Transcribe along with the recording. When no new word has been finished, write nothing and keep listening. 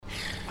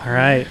All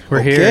right,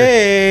 we're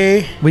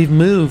here. We've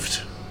moved,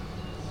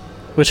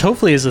 which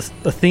hopefully is a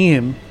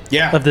theme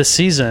of this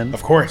season.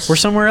 Of course. We're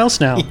somewhere else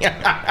now.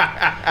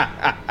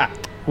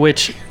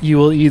 Which you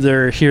will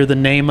either hear the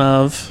name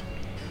of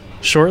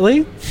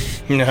shortly,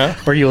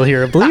 or you will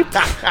hear a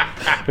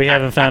bleep. We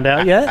haven't found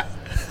out yet.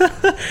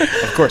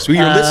 Of course, we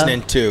are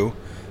listening to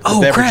the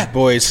Beverage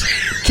Boys.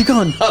 Keep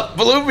going.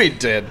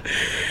 Bloomington.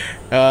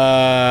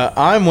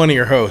 I'm one of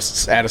your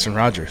hosts, Addison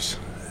Rogers.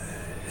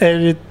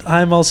 And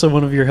I'm also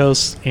one of your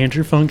hosts,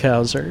 Andrew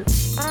Funkhauser.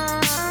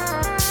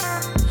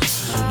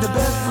 The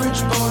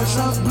Beverage Boys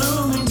of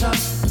Bloomington.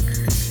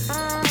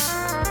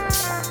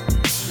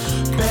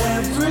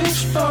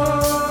 Beverage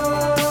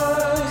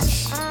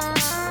Boys.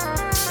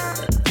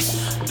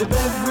 The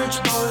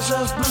Beverage Boys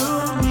of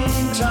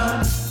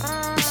Bloomington.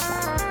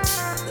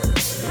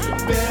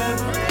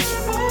 Beverage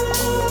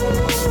Boys.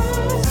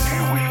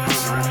 Few weeks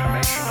further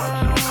information on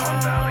Silicon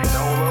Valley.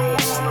 No,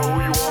 I know who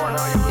you are,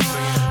 now you're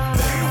listening.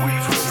 Few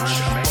weeks further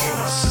information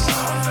on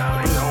Silicon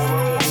Valley. No,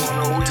 I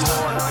know who you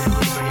are, now you're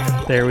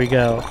listening. There we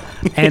go.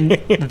 And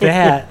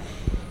that,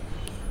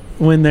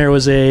 when there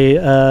was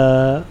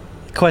a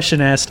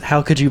question asked,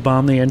 how could you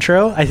bomb the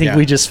intro? I think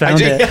we just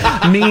found it.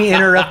 Me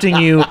interrupting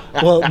you,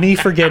 me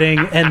forgetting,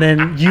 and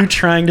then you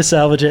trying to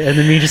salvage it, and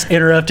then me just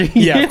interrupting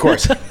you. Yeah, of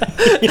course.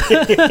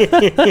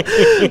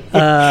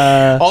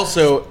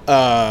 Also,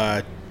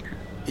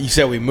 you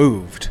said we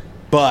moved,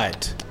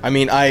 but, I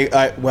mean,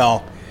 I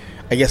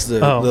guess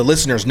the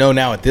listeners know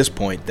now at this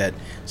point that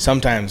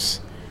sometimes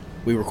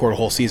we record a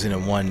whole season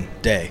in one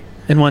day.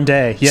 In one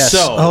day, yes.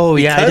 So,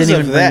 I didn't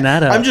even bring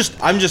that up. I'm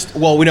just.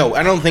 Well, we know.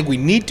 I don't think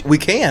we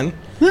can.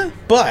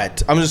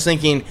 But I'm just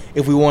thinking,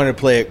 if we wanted to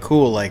play it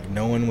cool, like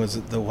no one was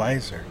the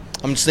wiser.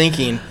 I'm just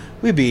thinking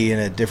we'd be in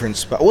a different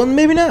spot. Well,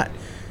 maybe not.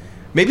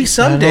 Maybe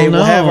someday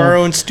we'll have our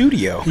own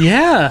studio.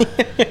 Yeah.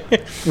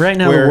 Right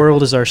now, the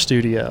world is our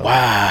studio.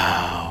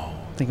 Wow.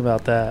 Think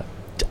about that.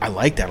 I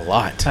like that a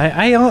lot.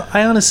 I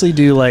honestly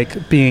do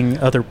like being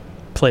other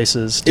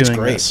places doing it's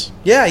great. This.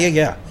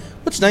 Yeah.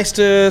 It's nice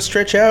to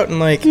stretch out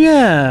and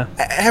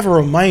have a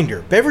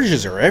reminder.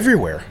 Beverages are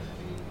everywhere.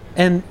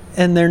 And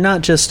they're not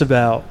just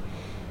about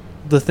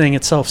the thing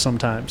itself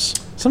sometimes.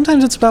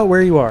 Sometimes it's about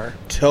where you are.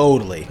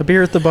 Totally. A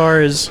beer at the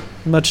bar is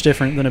much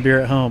different than a beer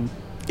at home.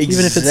 Exactly.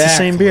 Even if it's the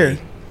same beer.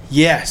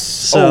 Yes.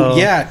 So,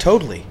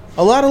 totally.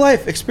 A lot of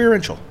life,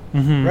 experiential.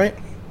 Mm-hmm.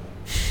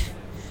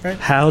 Right?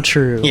 How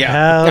true. Yeah.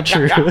 How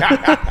true.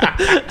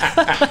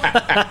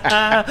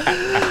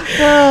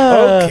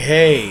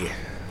 Okay.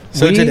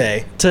 So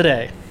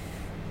today,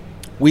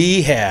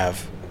 we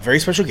have a very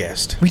special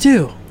guest. We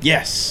do.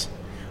 Yes.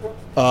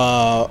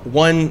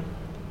 One,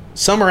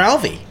 Summer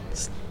Alvey.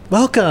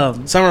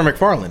 Welcome. Summer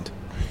McFarland.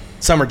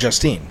 Summer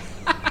Justine.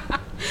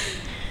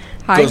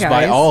 Hi, goes guys.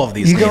 by all of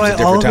these names at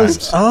different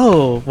times.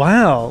 Oh,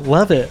 wow.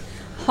 Love it.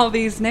 All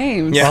these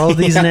names. Yeah. All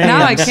these names.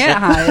 Now I can't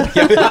hide.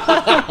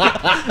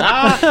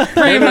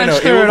 Pretty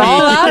much threw it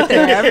all out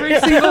there. Every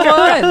single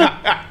one.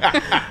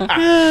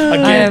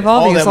 Again, I have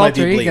all these that might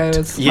be alter bleeped.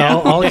 egos. Yeah.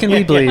 All can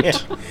be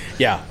bleeped.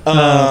 Yeah.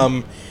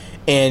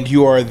 And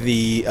you are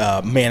the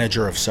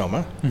manager of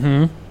Soma.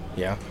 Mm-hmm.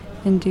 Yeah.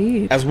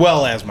 Indeed. As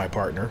well as my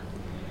partner.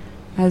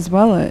 As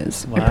well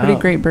as a pretty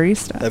great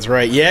barista. That's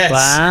right. Yes.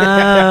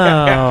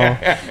 Wow.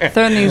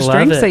 Throwing these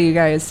drinks at you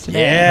guys today.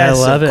 Yes, I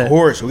love of it.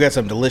 course. We got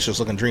some delicious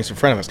looking drinks in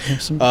front of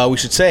us. We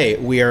should say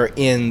we are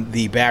in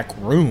the back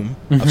room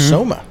of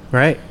Soma.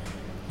 Right.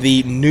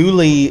 The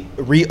newly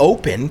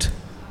reopened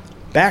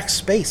back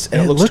space.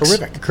 And it looks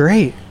terrific.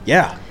 Great.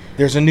 Yeah.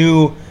 There's a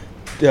new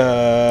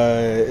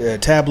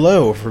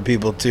tableau for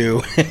people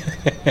to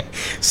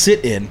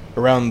sit in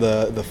around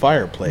the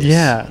fireplace.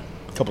 Yeah.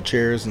 A couple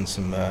chairs and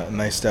some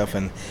nice stuff,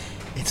 and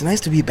it's nice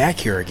to be back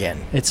here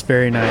again. It's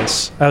very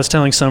nice. I was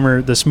telling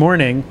Summer this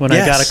morning when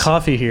I got a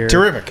coffee here.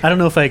 Terrific. I don't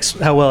know if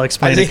how well I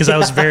explained it because I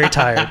was very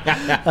tired.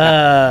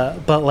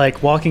 But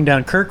like walking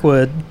down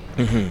Kirkwood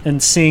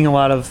and seeing a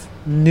lot of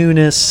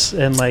newness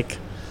and like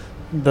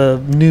the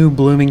new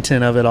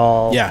Bloomington of it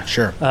all. Yeah,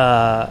 sure.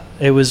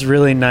 It was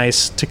really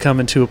nice to come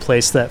into a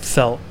place that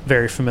felt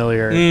very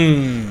familiar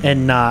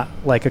and not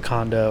like a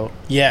condo.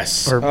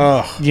 Yes. Or,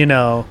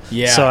 Yeah,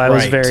 so I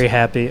was very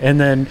happy. And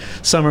then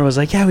Summer was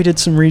like, yeah, we did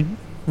some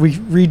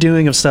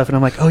redoing of stuff. And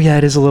I'm like, oh, yeah,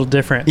 it is a little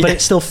different. But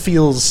it still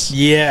feels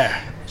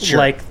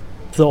like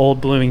the old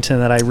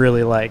Bloomington that I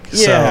really like.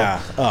 Yeah.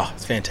 So,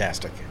 it's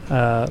fantastic.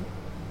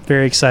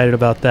 Very excited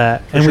about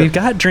that. And we've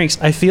got drinks.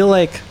 I feel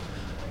like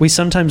we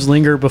sometimes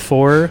linger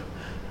before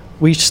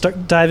we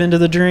dive into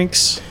the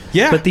drinks.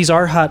 Yeah. But these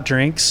are hot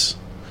drinks.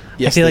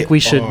 Yes, I feel like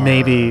we should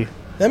maybe...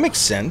 That makes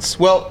sense.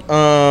 Well...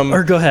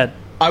 or go ahead.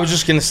 I was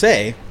just going to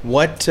say,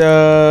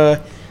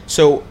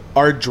 so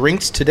our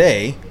drinks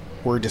today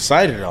were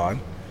decided on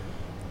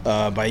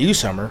by you,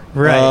 Summer.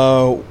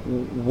 Right.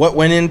 What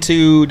went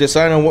into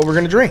deciding on what we're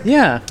going to drink?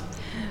 Yeah.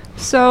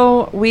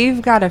 So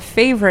we've got a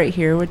favorite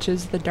here, which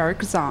is the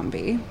Dark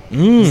Zombie.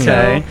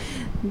 Okay. So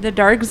The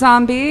dark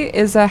zombie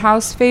is a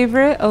house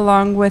favorite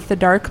along with the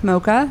dark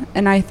mocha,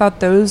 and I thought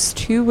those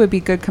two would be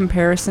good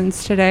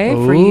comparisons today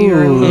for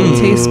your little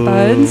taste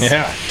buds.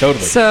 Yeah,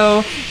 totally.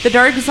 So the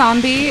dark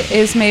zombie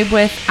is made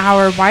with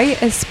our white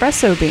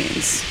espresso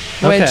beans,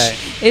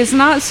 which is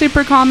not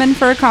super common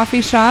for a coffee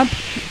shop,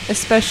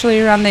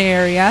 especially around the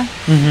area.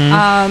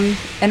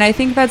 And I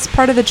think that's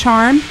part of the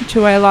charm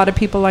to why a lot of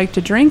people like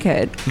to drink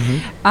it.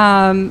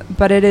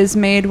 But it is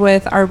made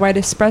with our white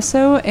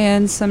espresso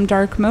and some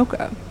dark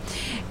mocha.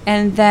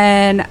 And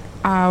then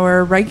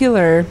our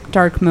regular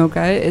dark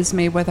mocha is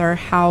made with our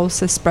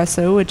house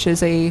espresso, which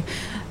is a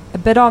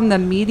bit on the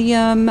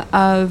medium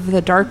of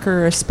the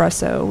darker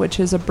espresso, which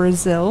is a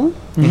Brazil.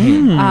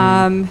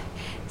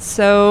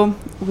 So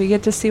we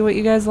get to see what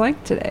you guys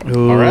like today.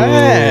 All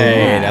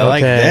right. I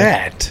like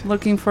that.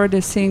 Looking forward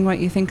to seeing what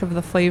you think of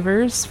the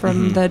flavors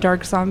from the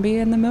dark zombie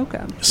and the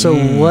mocha. So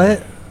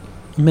what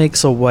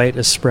makes a white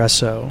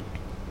espresso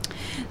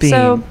bean?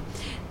 So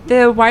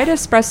the white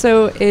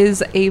espresso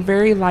is a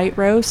very light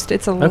roast.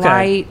 It's a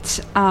light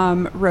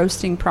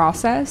roasting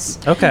process.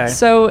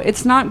 So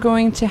it's not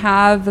going to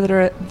have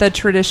the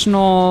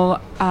traditional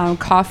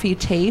coffee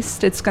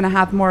taste. It's going to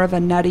have more of a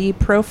nutty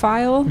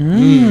profile.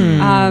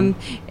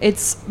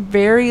 It's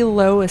very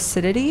low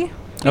acidity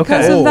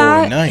because of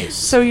that. Nice.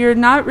 So you're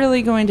not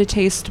really going to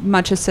taste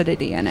much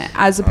acidity in it,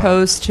 as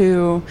opposed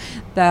to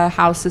the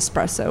house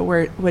espresso,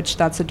 which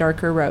that's a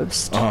darker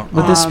roast.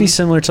 Would this be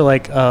similar to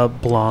like a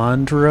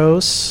blonde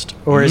roast,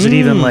 or is it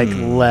even like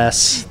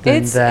less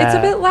than that? It's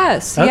a bit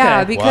less,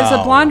 yeah, because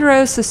a blonde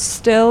roast is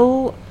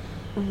still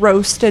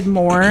roasted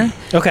more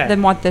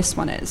than what this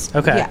one is.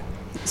 Yeah.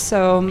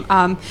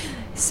 So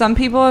some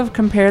people have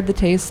compared the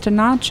taste to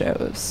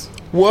nachos.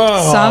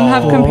 Whoa. Some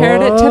have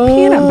compared it to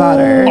peanut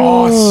butter.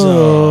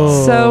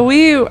 Awesome.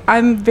 So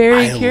I'm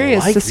very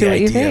curious to see what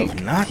you think. Of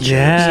nachos.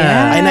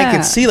 Yeah. And I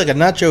could see like a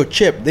nacho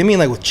chip. They mean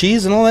like with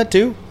cheese and all that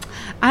too?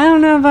 I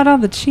don't know about all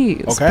the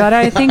cheese, but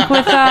I think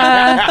with the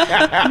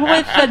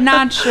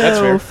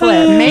nacho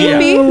flip,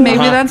 maybe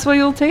that's what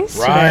you'll taste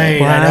today.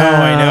 Right.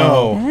 I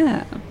know.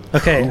 Yeah.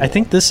 Okay, I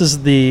think this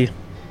is the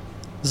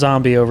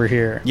zombie over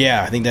here.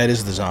 Yeah, I think that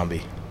is the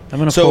zombie. I'm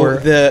gonna pour.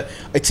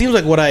 It seems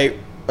like what I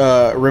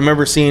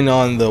remember seeing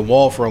on the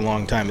wall for a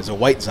long time is a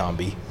white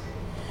zombie,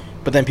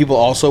 but then people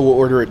also will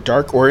order it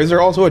dark, or is there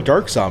also a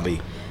dark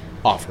zombie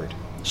offered?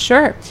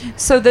 Sure.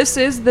 So this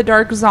is the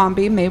dark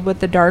zombie made with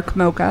the dark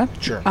mocha.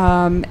 Sure.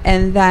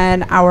 And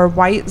then our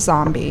white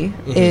zombie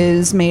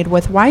is made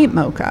with white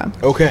mocha.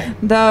 Okay.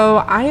 Though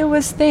I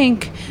always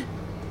think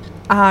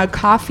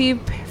coffee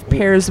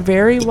pairs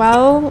very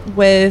well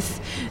with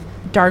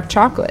dark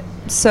chocolate.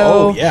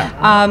 So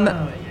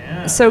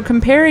so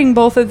comparing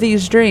both of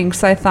these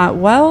drinks, I thought,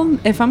 well,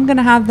 if I'm going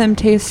to have them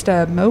taste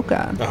a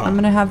mocha, I'm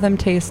going to have them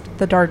taste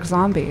the dark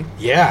zombie.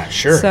 Yeah,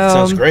 sure. So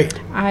sounds great.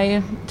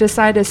 I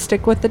decided to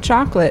stick with the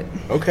chocolate.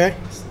 Okay.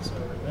 This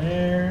over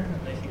there.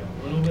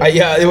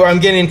 I'm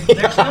getting...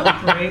 There's no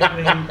great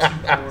way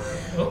to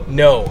pour.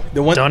 No.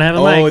 The one, Don't have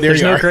a mic.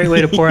 There's no great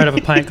way to pour out of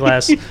a pint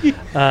glass.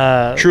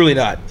 Truly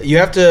not. You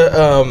have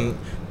to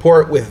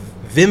pour it with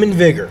vim and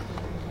vigor,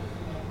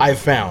 I've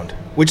found,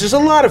 which is a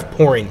lot of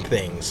pouring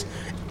things.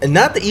 And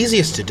not the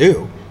easiest to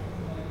do.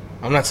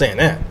 I'm not saying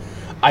that.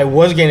 I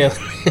was getting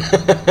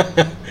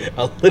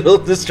a little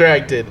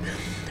distracted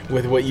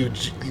with what you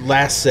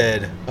last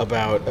said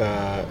about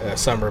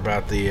Summer,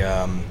 about the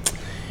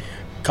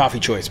coffee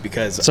choice,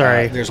 because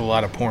there's a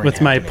lot of pouring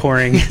with my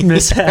pouring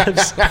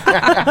mishaps.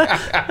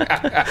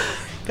 Got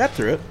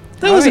through it.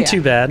 That wasn't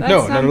too bad.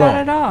 That's not not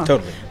bad at all.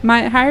 Totally.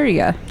 Might hire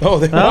you.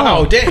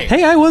 Wow, dang.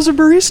 Hey, I was a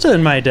barista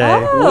in my day.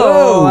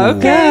 Oh,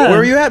 okay. Where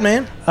were you at,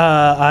 man?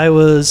 I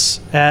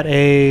was at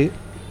it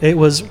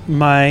was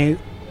I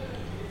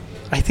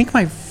think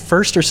my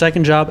first or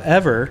second job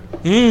ever.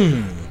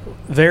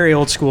 Very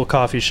old school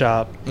coffee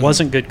shop.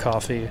 Wasn't good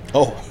coffee.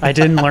 I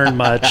didn't learn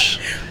much.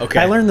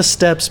 I learned the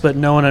steps, but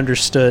no one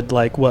understood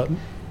like what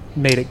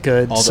made it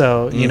good.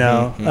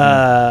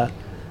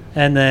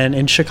 And then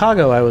in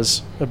Chicago, I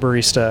was a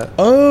barista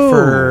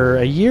for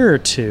a year or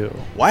two.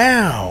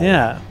 Wow.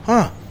 Yeah.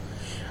 Huh.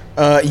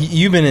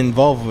 You've been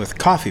involved with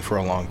coffee for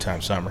a long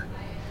time, Summer.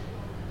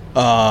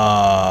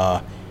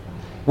 How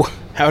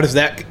does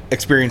that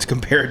experience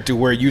compare to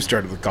where you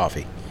started with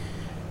coffee?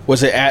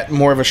 Was it at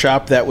more of a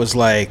shop that was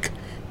like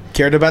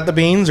cared about the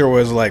beans, or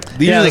was like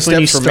these are the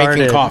steps for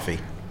making coffee?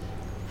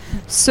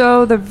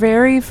 So the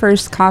very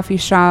first coffee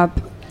shop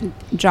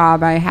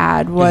job I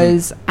had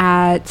was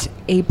at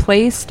a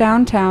place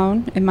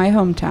downtown in my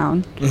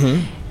hometown,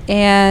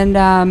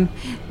 and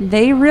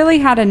they really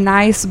had a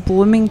nice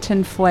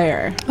Bloomington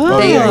flair.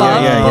 They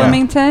love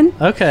Bloomington.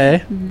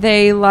 Okay.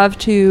 They love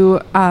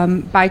to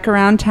bike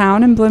around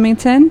town in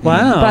Bloomington.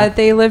 Wow. But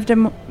they lived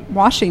in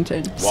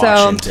Washington.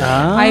 So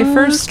I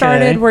first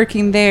started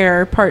working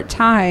there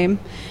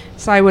part-time.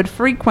 So I would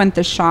frequent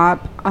the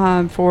shop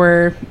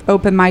for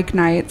open mic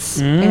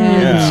nights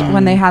and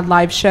when they had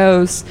live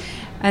shows.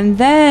 And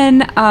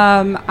then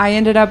I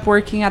ended up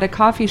working at a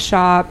coffee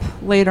shop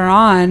later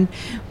on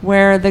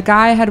where the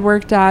guy had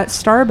worked at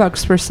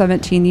Starbucks for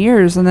 17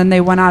 years and then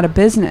they went out of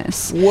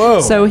business.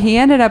 Whoa. So he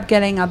ended up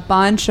getting a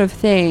bunch of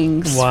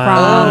things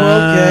Wow.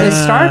 from okay. the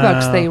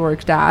Starbucks they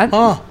worked at.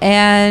 Huh.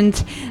 And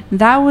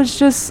that was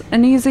just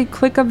an easy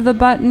click of the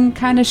button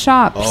kind of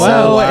shop. Oh,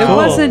 so wow. it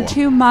wasn't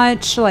too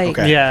much like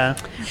Okay. Yeah.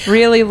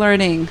 really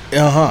learning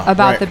about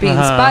right. the beans.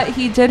 Uh-huh. But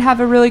he did have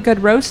a really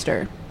good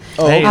roaster.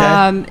 Oh,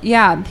 okay.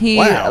 Yeah, he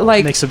Wow.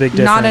 like Makes a big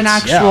not an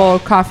difference. actual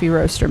coffee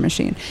roaster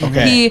machine.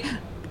 Okay. He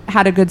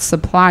had a good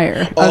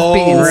supplier of oh,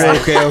 beans.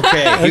 okay.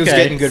 He was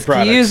Okay. getting good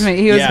products. Excuse me,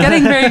 he was Yeah.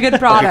 getting very good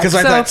products. Because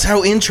I thought it's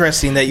so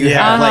interesting that you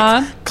Yeah. have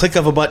Uh-huh. like click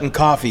of a button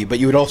coffee, but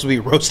you would also be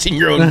roasting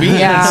your own beans.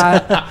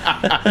 yeah,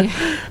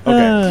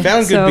 Okay.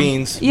 Found So, good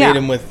beans. yeah. Made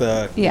them with.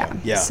 yeah.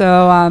 Yeah.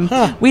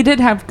 So we did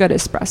have good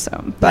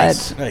espresso,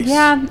 but Nice.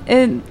 yeah,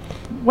 it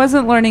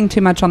wasn't learning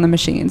too much on the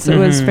machines. It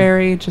was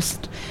very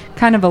just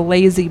kind of a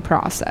lazy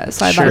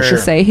process. I'd like Sure.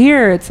 to say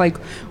here, it's like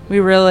we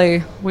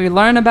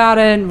learn about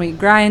it and we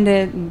grind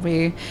it and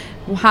we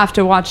have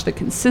to watch the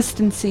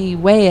consistency,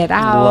 weigh it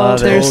out. Love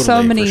it. There's so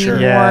Totally, many for sure.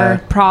 more Yeah.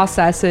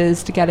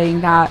 processes to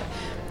getting that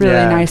really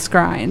Yeah. nice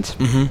grind.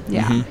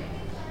 Yeah.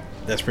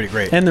 That's pretty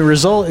great. And the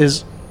result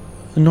is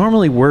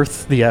normally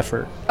worth the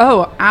effort,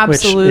 Oh, which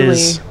absolutely.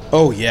 is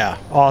Oh yeah,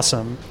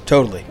 awesome.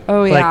 totally.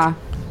 Oh Like, yeah.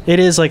 it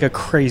is like a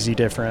crazy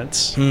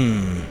difference.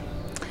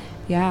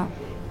 Yeah.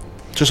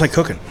 Just like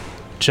cooking.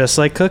 Just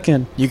like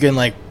cooking. You can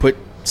like put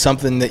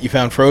something that you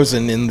found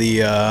frozen in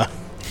the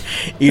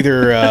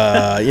either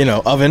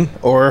oven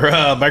or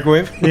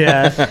microwave.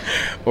 Yeah.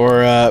 Or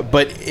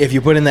but if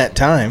you put in that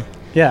time,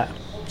 Yeah.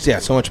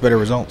 so much better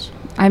results.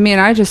 I mean,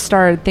 I just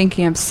started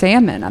thinking of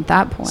salmon at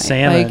that point.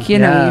 Salmon, Like, you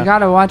know, yeah. you got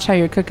to watch how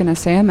you're cooking a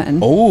salmon.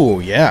 Oh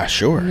yeah,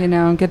 sure. You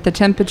know, get the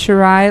temperature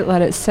right,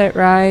 let it sit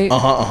right,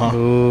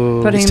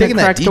 Ooh. putting He's the taking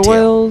that correct detail.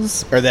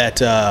 oils. Or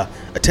that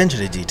attention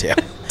to detail.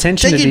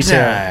 Attention to Take your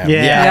detail. time.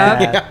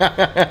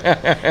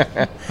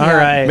 Yeah. All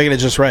right. Making it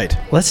just right.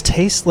 Let's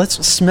taste.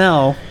 Let's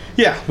smell.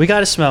 Yeah. We got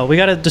to smell. We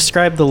got to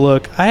describe the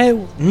look. I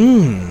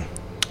mean,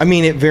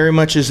 it very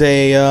much is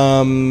a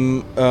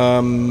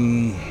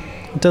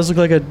It does look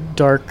like a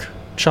dark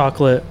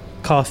chocolate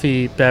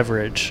coffee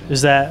beverage.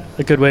 Is that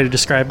a good way to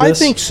describe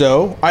this? I think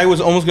so. I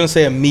was almost going to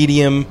say a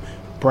medium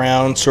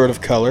brown sort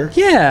of color.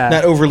 Yeah.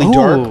 Not overly Ooh.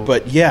 dark,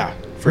 but yeah,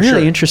 for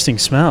really sure. interesting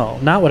smell.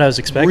 Not what I was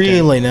expecting.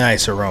 Really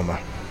nice aroma.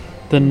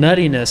 The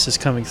nuttiness is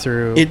coming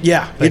through. It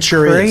like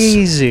sure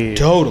crazy. is.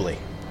 Totally.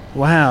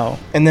 Wow.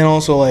 And then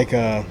also like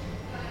getting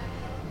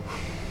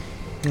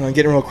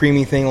a real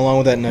creamy thing along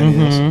with that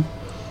nuttiness.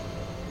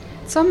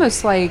 It's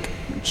almost like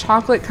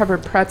chocolate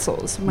covered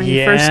pretzels when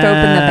you first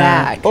open the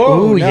bag.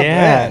 Oh, Ooh, not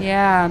yeah. bad.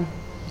 Yeah.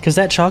 Because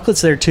that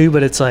chocolate's there too,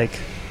 but it's like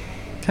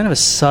kind of a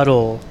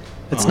subtle.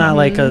 It's not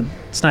like a.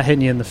 It's not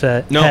hitting you in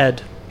the No.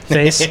 head,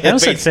 face. I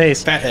almost said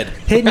face. Fat head.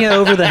 Hitting you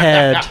over the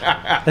head.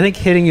 I think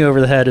hitting you over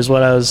the head is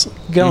what I was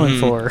going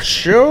for.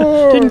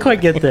 Sure. Didn't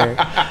quite get there.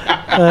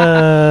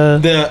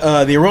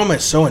 The aroma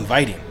is so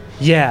inviting.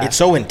 Yeah. It's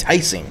so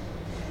enticing.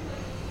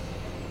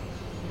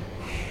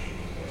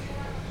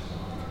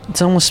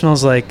 It almost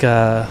smells like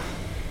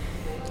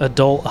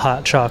adult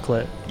hot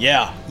chocolate.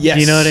 Yeah. Yes.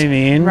 Do you know what I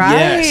mean? Right.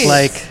 Yes.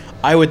 Like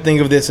I would think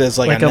of this as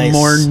like a a nice,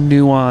 more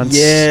nuanced.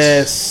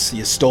 Yes,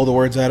 you stole the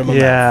words out of my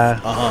mouth. Yeah.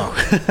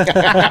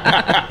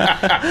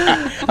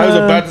 I was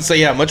about to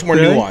say much more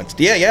really? nuanced.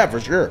 Yeah, for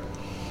sure.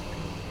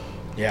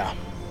 Yeah,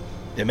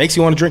 it makes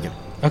you want to drink it.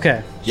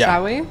 Okay. Yeah.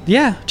 Shall we?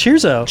 Yeah.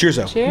 Cheers-o. Cheers,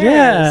 though. Cheers.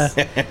 Yeah.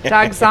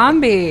 Dog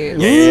zombies.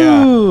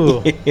 Yeah.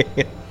 Ooh.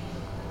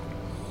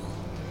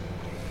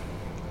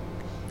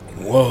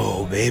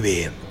 Whoa,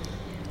 baby.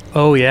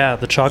 Oh yeah,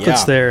 the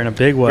chocolate's Yeah. there in a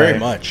big way.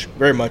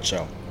 Very much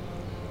so.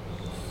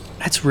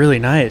 That's really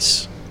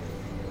nice.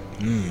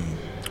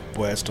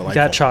 Boy, that's delightful. We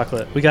got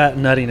chocolate. We got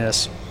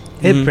nuttiness.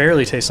 It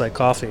barely tastes like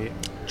coffee.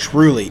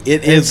 Truly,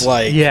 it is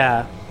like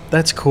Yeah,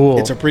 that's cool.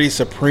 it's a pretty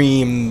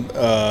supreme, like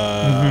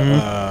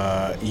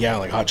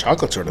hot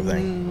chocolate sort of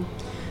thing.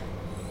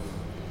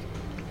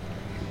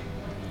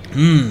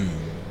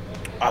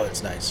 Oh,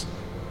 that's nice.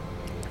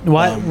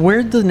 Why?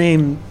 Where'd the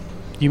name?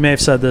 You may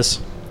have said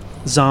this.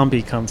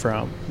 Zombie come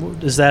from?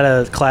 Is that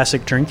a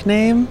classic drink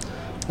name,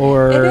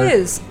 or It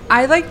is.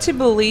 I like to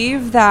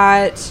believe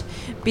that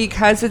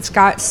because it's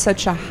got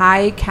such a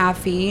high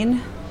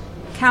caffeine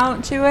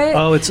count to it.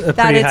 Oh, it's a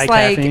that pretty it's high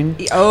like, caffeine?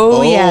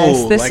 Oh,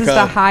 yes, this like is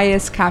the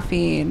highest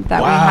caffeine that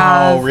we Wow,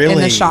 have in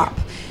really? the shop.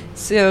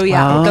 So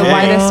yeah, the Okay.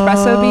 white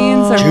espresso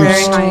beans are very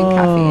Juiced. high in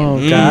caffeine.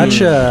 Oh,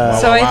 gotcha.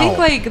 So I wow. think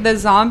like the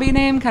zombie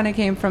name kind of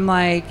came from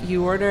like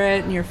you order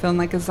it and you're feeling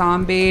like a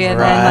zombie, and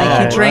then like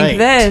Right. you drink Right.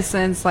 this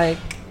and it's like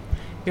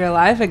you're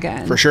alive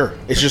again. For sure.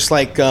 It's just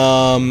like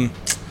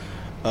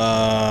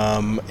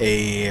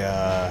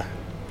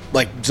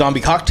like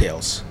zombie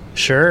cocktails.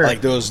 Sure.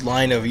 Like those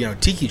line of,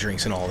 tiki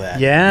drinks and all that.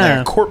 Yeah.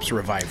 Like Corpse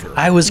Reviver.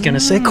 I was gonna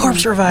say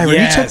Corpse Reviver.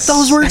 Yes. You took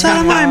those words out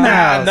of my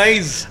mouth.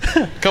 Nice.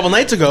 A couple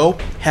nights ago,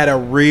 had a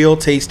real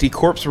tasty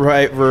Corpse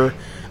Reviver.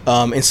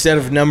 Instead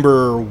of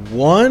number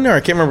 1, or I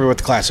can't remember what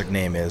the classic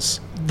name is.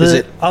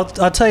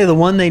 I'll tell you, the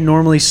one they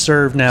normally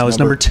serve now is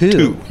number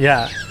two.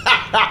 Yeah.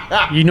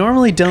 You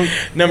normally don't.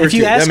 If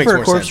you ask for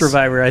a corpse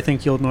reviver, I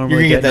think you'll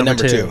normally get that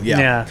number two.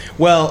 Yeah.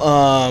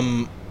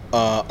 Well,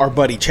 our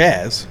buddy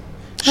Chaz,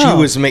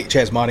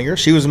 Chaz Moniger,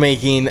 she was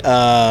making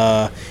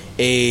a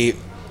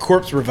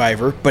corpse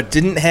reviver, but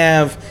didn't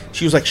have.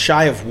 She was like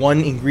shy of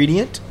one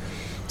ingredient,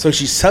 so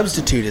she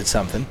substituted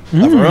something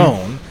of her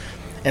own.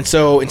 And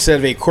so instead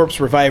of a corpse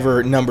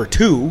reviver number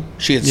 2,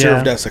 she had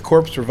served us a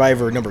corpse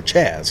reviver number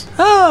Chaz.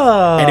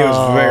 Oh, and it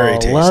was very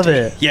tasty. Love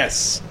it.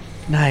 Yes.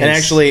 Nice. And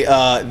actually,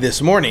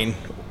 this morning,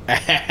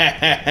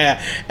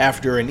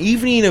 after an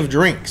evening of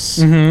drinks,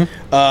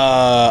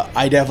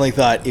 I definitely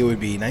thought it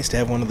would be nice to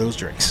have one of those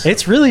drinks.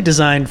 It's really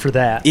designed for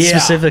that,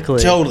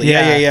 specifically. Totally.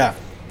 Yeah.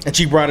 And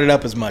she brought it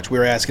up as much. We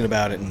were asking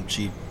about it, and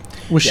she...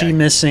 Was she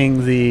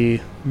missing the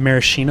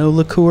maraschino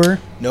liqueur?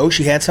 No,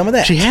 she had some of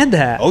that. She had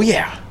that? Oh,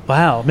 yeah.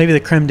 Wow. Maybe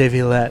the creme de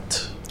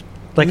violette.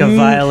 Like a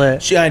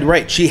violet.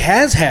 Right. She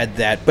has had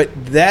that, but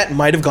that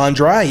might have gone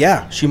dry.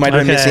 Yeah. She might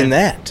have been missing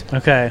that.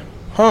 Okay.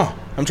 Huh.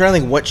 I'm trying to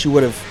think what she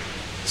would have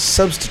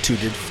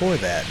substituted for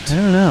that. I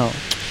don't know.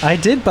 I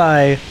did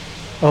buy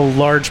a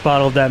large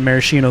bottle of that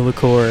maraschino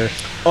liqueur.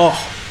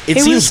 Oh,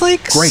 it was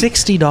like great.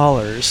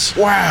 $60.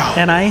 Wow.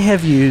 And I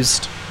have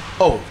used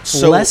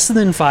less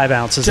than 5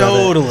 ounces of it.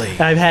 Totally.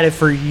 I've had it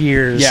for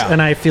years,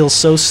 and I feel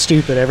so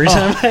stupid every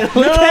time I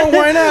look at it. No,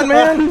 why not,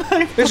 man?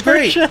 It's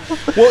great.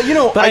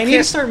 Well, but I need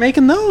to start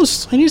making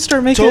those. I need to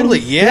start making... Totally,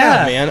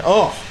 yeah, man.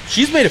 Oh,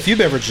 she's made a few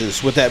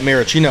beverages with that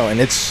maraschino, and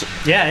it's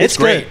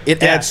great.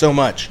 It adds so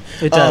much.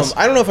 It does.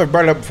 I don't know if I've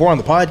brought it up before on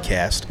the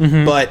podcast,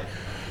 but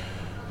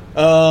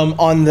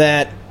on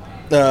that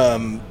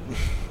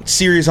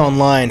series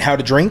online, How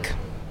to Drink...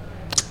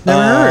 Never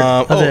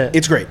heard of it.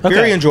 It's great. Okay.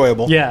 Very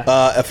enjoyable. Yeah.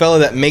 A fella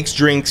that makes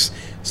drinks.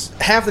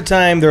 Half the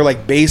time, they're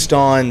like based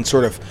on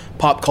sort of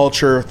pop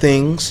culture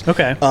things.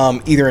 Okay.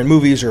 Either in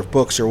movies or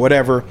books or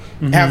whatever.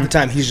 Half the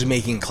time, he's just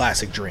making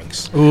classic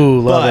drinks. Ooh,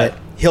 love it.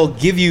 He'll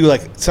give you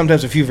like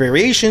sometimes a few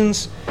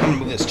variations. I'm gonna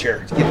move this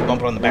chair to get the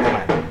bump on the back of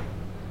mine.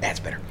 That's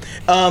better.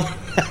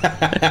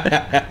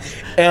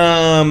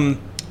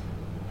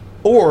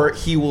 Or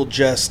he will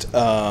just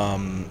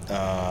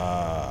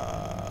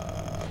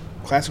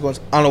classic ones.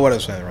 I don't know what I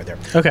was saying right there.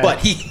 Okay. But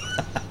he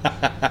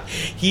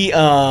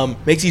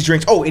makes these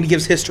drinks. Oh, and he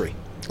gives history.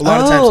 A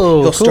lot of times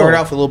he'll start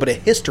off with a little bit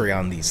of history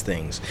on these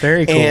things.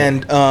 Very cool.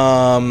 And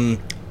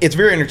it's a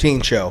very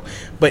entertaining show.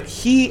 But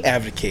he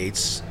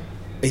advocates.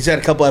 He's had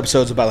a couple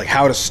episodes about like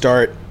how to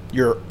start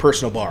your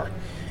personal bar.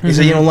 He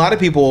said, a lot of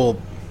people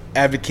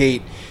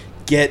advocate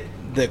get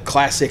the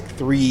classic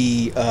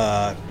 3.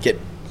 Get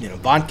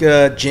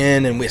vodka,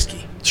 gin, and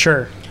whiskey.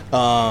 Sure.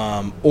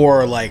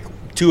 Or like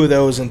 2 of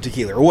those and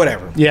tequila or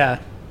whatever. Yeah.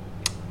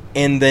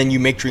 And then you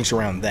make drinks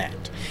around that.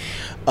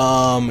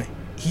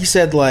 He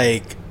said,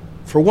 like,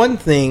 for one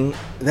thing,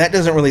 that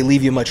doesn't really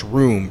leave you much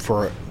room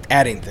for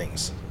adding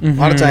things. A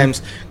lot of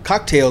times,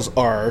 cocktails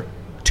are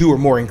 2 or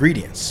more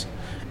ingredients.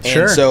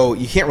 And so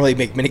you can't really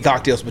make many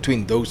cocktails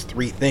between those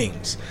 3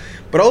 things.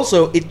 But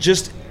also,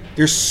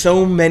 there's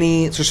so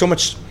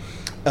much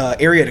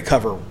area to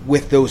cover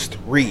with those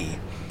 3.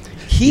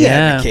 He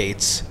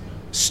advocates,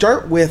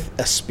 start with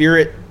a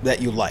spirit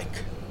that you like.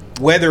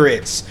 Whether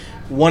it's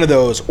one of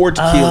those, or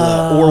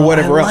tequila, or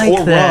whatever else, or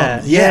rum.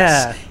 Yes.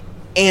 Yeah.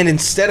 And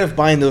instead of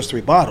buying those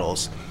 3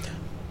 bottles,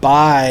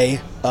 buy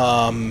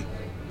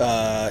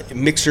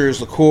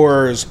mixers,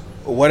 liqueurs,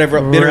 whatever,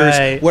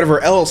 bitters,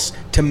 whatever else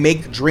to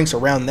make drinks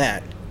around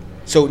that.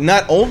 So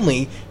not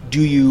only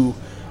do you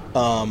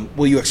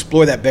will you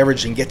explore that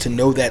beverage and get to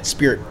know that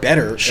spirit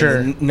better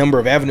in the number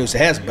of avenues it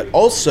has, but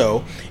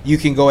also you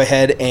can go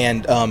ahead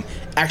and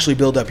actually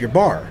build up your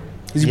bar.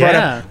 Because you brought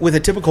up with a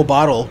typical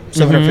bottle,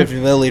 750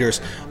 milliliters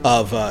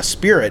of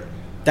spirit,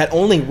 that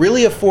only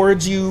really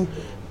affords you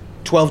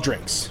 12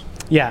 drinks.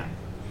 Yeah.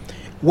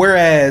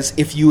 Whereas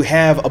if you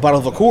have a bottle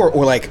of liqueur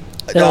or like...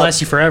 It'll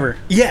last you forever.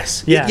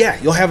 Yes. Yeah.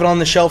 You'll have it on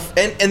the shelf.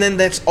 And then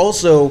that's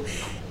also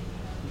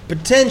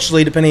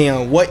potentially, depending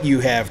on what you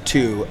have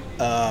too,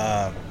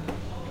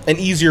 an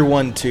easier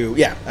one to...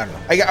 Yeah, I don't know.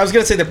 I was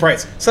going to say the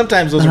price.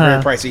 Sometimes those are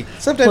very pricey.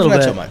 Sometimes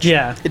not so much.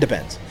 Yeah. It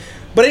depends.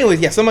 But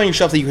anyways, some on your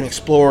shelf that you can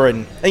explore,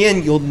 and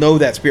again, you'll know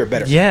that spirit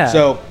better. Yeah.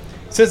 So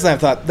since then, I've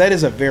thought that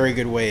is a very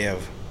good way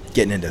of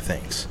getting into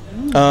things.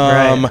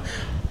 Right.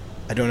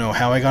 I don't know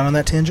how I got on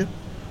that tangent.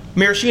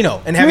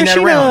 Maraschino and having that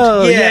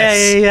around.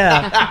 Yes.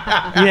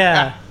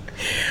 Yeah.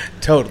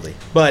 Totally.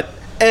 We'll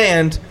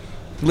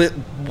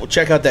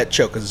check out that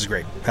show because it's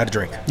great. How to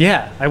Drink.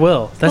 Yeah, I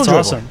will. That's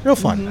awesome. Real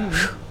fun.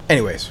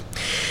 Anyways,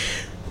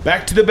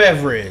 back to the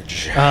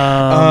beverage.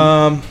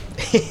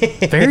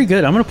 Very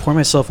good. I'm going to pour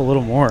myself a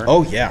little more.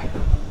 Oh, yeah.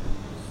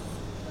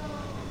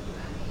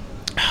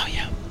 Oh,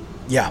 yeah.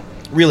 Yeah.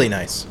 Really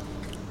nice.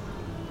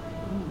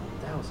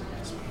 That was a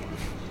nice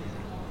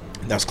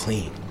one. That was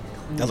clean.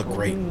 That looked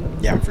great.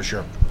 Yeah, for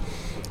sure.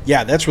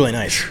 Yeah, that's really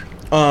nice.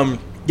 Yeah,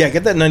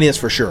 get that nuttiness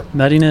for sure.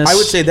 Nuttiness, I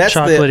would say that's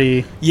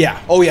chocolatey.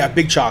 Yeah. Oh, yeah,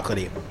 big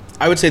chocolatey.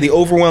 I would say the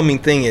overwhelming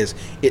thing is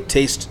it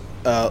tastes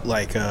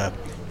like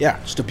Yeah,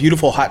 just a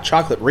beautiful hot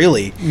chocolate,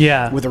 really.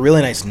 Yeah. With a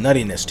really nice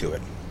nuttiness to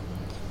it.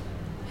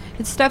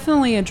 It's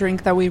definitely a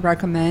drink that we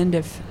recommend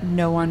if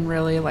no one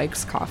really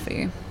likes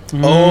coffee.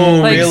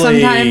 Oh, Like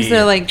really? sometimes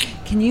they're like,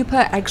 "Can you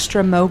put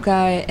extra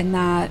mocha in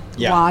that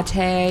Yeah.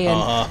 latte?" And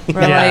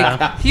we're Yeah.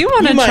 like, "If you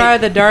want to You might- try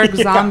the dark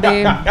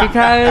zombie,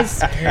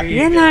 because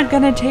you're not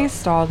gonna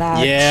taste all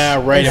that." Yeah,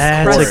 right.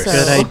 That's of a course.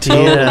 good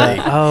idea.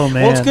 Totally. Oh,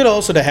 man. Well, it's good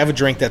also to have a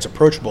drink that's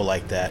approachable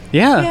like that.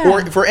 Yeah. Yeah.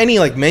 Or for any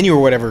like menu or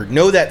whatever,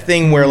 know that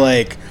thing where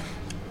like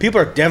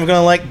people are definitely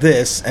gonna like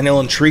this, and it'll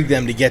intrigue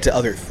them to get to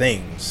other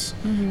things.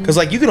 Because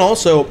like you can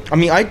also, I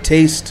mean, I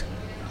taste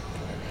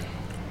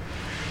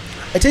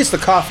the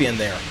coffee in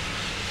there,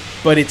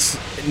 but it's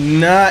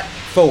not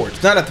forward.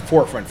 It's not at the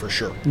forefront for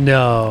sure.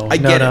 No. I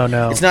get it.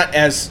 No. It's not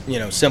as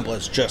simple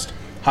as just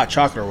hot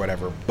chocolate or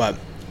whatever, but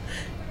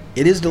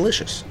it is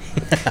delicious.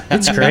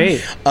 It's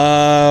great.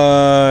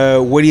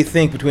 What do you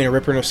think between a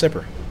ripper and a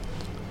sipper?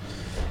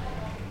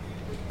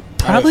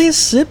 Probably a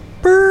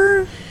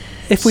sipper.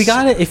 If we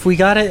got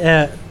it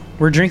at,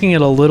 we're drinking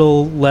it a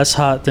little less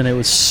hot than it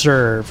was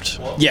served,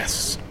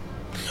 Yes.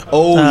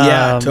 Oh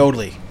yeah, Um,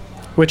 totally.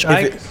 which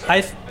If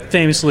I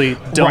famously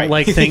don't Right.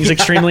 like things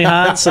extremely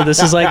hot. So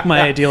this is like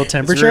my ideal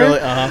temperature. Really,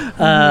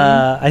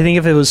 I think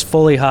if it was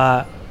fully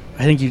hot,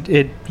 I think you'd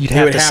it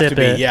have would to have sip to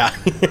be, it. yeah.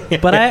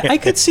 But I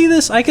could see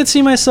this. I could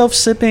see myself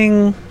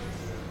sipping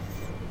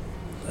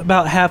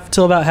about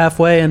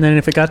halfway, and then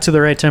if it got to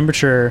the right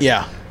temperature,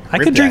 Yeah. I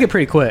Rip could drink that. it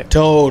pretty quick.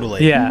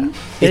 Totally. Yeah,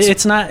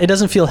 it's not. It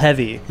doesn't feel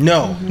heavy.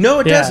 No,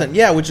 it Yeah. doesn't.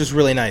 Yeah, which is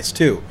really nice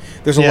too.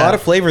 There's a Yeah. lot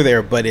of flavor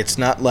there, but it's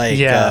not like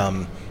Yeah.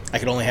 I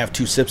could only have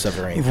 2 sips of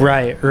it or anything.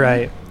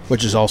 Right.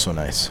 Which is also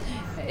nice.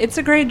 It's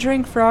a great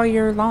drink for all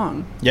year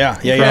long. Yeah,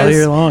 yeah, all yeah. Because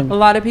year long. A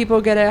lot of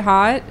people get it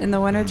hot in the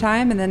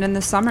wintertime, and then in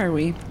the summer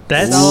we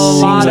That sell a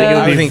seems lot like it of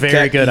would be I think very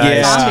that- good yeah.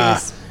 ice.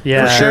 zombies.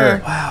 Yeah, For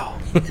sure. Wow.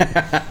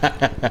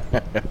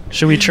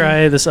 Should we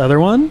try this other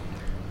one,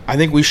 I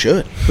think we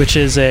should. which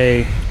is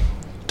a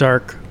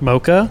dark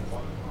mocha,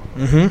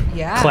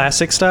 Yeah.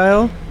 classic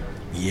style?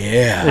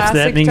 Yeah. If that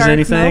Classic means dark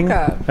anything.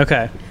 mocha.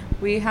 Okay.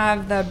 We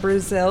have the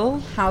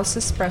Brazil House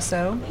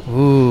Espresso.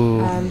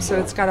 Ooh. So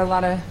it's got a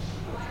lot of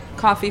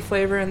coffee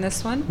flavor in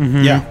this one.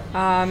 Yeah.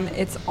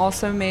 It's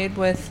also made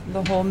with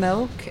the whole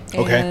milk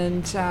Okay.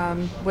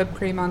 and whipped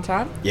cream on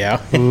top. Yeah.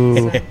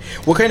 Ooh.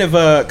 What kind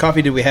of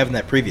coffee did we have in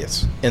that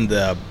previous? In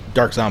the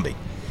Dark Zombie?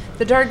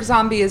 The dark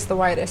zombie is the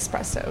white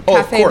espresso. Oh,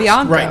 Cafe of course.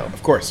 Bianco. Right.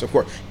 Of course. Cafe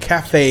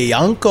Cafe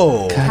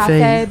Bianco.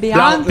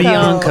 Bianco.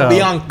 Bianco.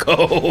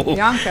 Bianco.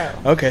 Bianco.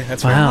 Okay,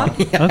 that's Wow.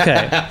 fine.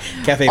 Okay.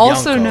 Cafe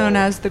Also Bianco. known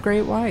as the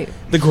Great White.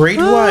 the Great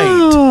White.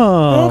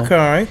 Oh.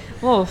 Okay.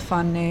 A little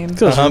fun name.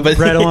 Goes But-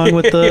 right along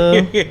with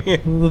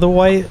the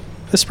white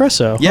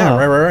espresso. Yeah,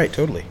 huh? right,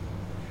 totally.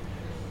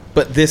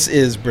 But this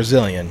is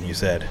Brazilian, you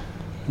said.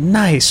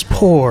 Nice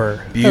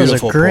pour. Beautiful That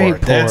was a great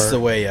pour. That's the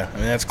way, yeah. I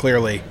mean, that's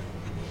clearly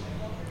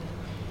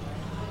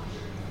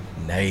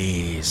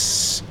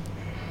nice.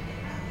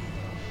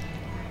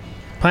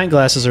 Pint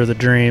glasses are the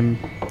dream,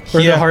 or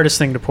Yeah. the hardest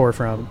thing to pour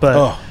from. But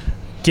Oh,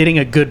 getting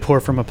a good pour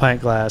from a pint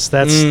glass,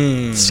 that's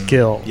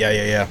skill.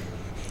 yeah.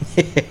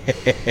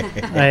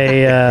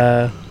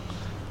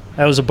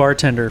 I was a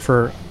bartender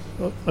for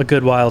a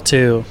good while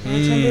too,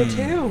 Bartender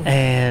too.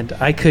 and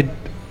I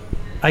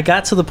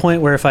got to the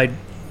point where if I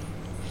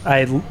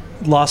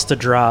lost a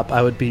drop,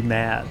 I would be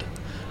mad.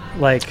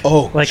 Like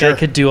I sure.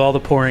 could do all the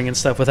pouring and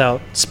stuff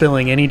without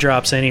spilling any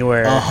drops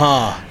anywhere.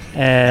 Uh-huh.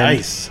 And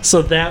Nice.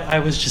 so that I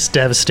was just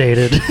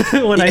devastated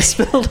when I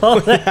spilled all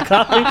that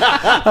coffee.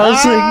 I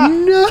was like,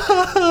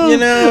 no. You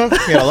know,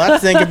 you got a lot to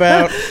think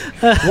about.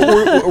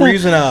 We're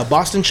using a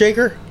Boston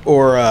shaker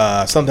or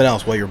something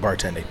else while you're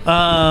bartending.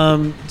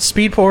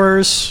 Speed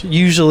pours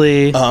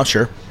usually.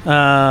 Sure.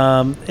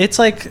 It's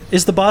like,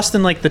 is the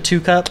Boston like the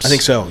 2 cups? I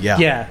think so, yeah.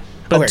 Yeah,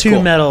 but Okay, 2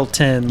 cool. metal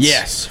tins.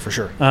 Yes, for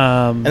sure.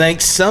 And I think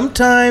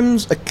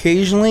sometimes,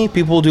 occasionally,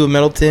 people will do a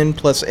metal tin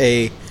plus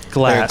a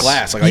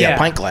Glass. like a Yeah.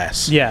 pint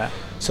glass. Yeah.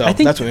 So I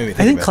think, that's what made me I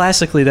think think of it.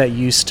 classically that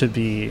used to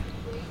be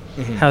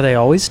how they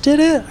always did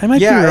it. I might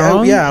be Yeah,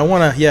 wrong. I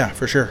want to, yeah,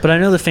 for sure. But I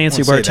know the fancy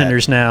Won't say that.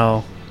 bartenders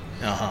now,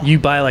 Uh-huh. you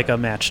buy like a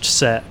matched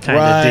set kind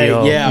Right,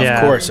 of deal. yeah,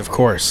 of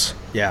course.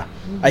 Yeah.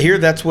 I hear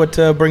that's what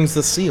brings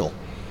the seal.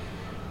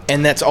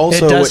 And that's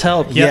also It does what-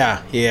 help,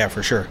 yep. Yeah,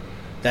 for sure.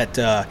 That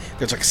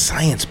there's like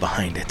science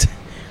behind it.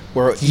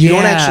 Where you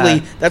don't Yeah.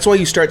 actually, that's why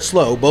you start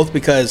slow, both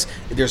because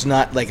there's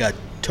not like a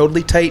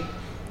totally tight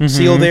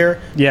seal there,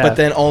 Yeah. but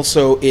then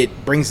also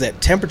it brings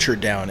that temperature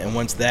down, and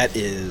once that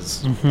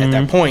is at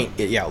that point,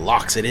 it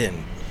locks it in.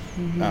 I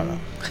don't know.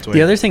 That's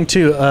The other thing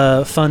too,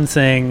 fun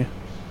thing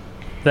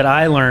that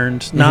I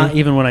learned, not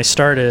even when I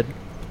started,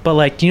 but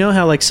like, do you know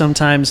how like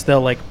sometimes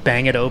they'll like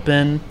bang it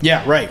open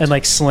yeah, right. and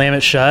like slam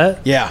it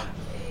shut? yeah.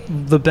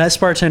 The best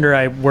bartender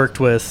I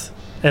worked with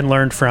and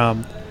learned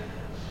from,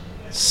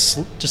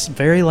 just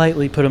very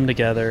lightly put them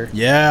together,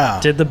 Yeah.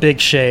 did the big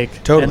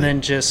shake, Totally. and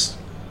then just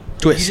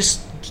Twist. you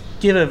just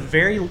give a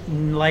very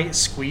light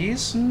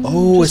squeeze.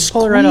 Oh, Just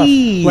pull it right off,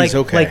 like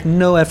okay. like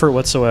no effort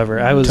whatsoever.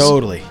 I was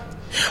Totally.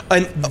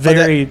 And,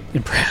 very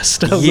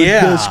impressed. I was like,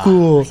 Yeah. that's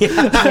cool.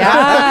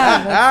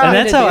 Yeah. And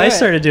that's how I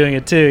started doing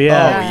it too.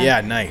 Yeah. Oh,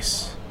 yeah,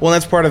 nice. Well,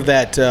 that's part of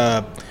that.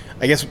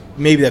 I guess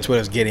maybe that's what I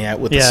was getting at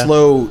with the Yeah.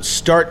 slow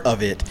start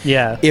of it.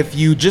 Yeah. If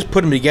you just put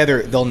them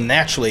together, they'll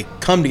naturally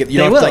come together. You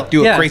They don't have to will, like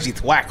do yeah. a crazy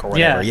thwack or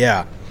whatever.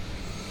 Yeah.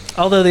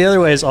 Although the other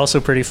way is also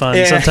pretty fun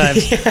Yeah.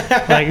 sometimes.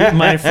 Like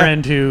my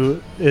friend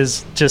who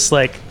is just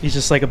like, he's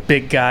just like a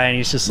big guy and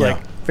he's just like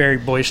very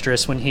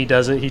boisterous when he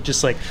does it. He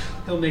just like,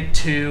 he'll make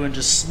two and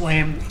just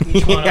slam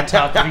each one on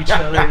top of each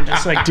other and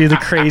just like do the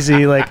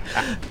crazy like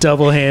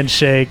double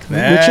handshake,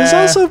 which is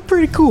also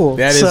pretty cool.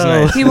 That is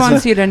nice. He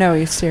wants you to know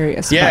he's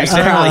serious. Yeah,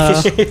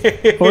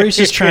 exactly. Or he's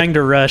just trying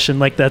to rush and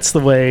like that's the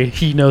way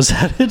he knows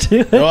how to do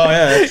it. Oh,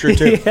 yeah, that's true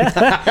too.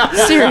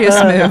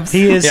 Serious moves.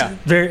 He is Yeah.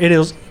 it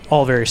is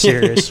all very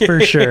serious for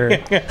sure.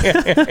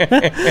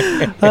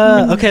 Okay,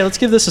 let's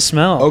give this a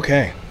smell.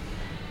 Okay.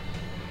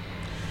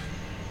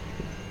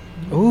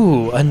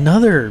 Ooh,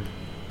 another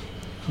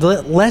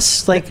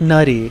less like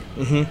nutty,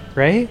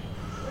 right?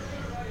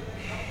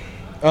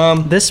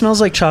 This smells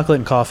like chocolate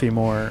and coffee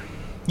more,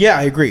 Yeah,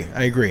 I agree.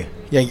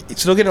 Yeah,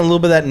 still getting a little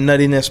bit of that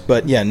nuttiness,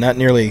 but yeah, not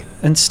nearly.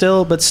 and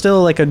still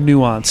like a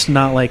nuance,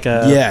 not like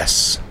a.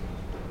 Yes.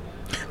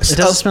 It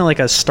doesn't smell like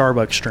a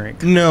Starbucks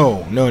drink.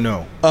 No.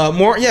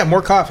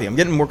 More coffee. I'm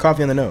getting more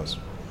coffee on the nose.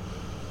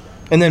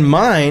 And then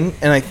mine,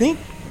 and I think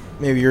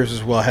maybe yours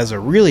as well, has a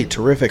really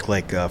terrific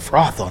like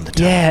froth on the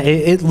top. Yeah,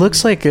 it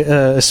looks like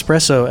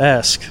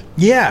espresso-esque.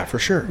 Yeah, for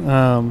sure.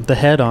 The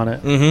head on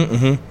it.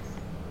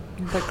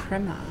 The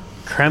crema.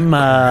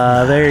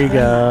 Crema. There you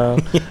go.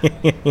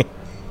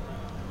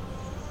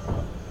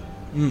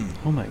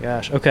 Oh my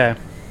gosh. Okay.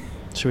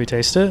 Should we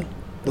taste it?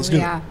 Let's do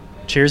Yeah.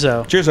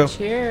 Cheers-o. it. Cheers, though.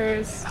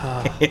 Cheers.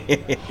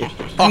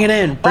 Bring it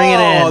in. Bring it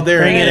in. Oh,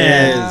 there Bring it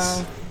in.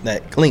 is.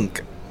 That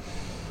clink.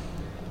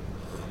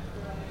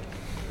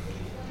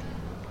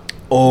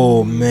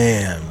 Oh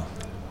man.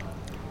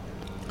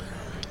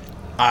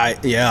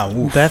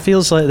 Oof. That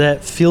feels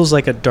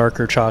like a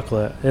darker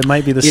chocolate. It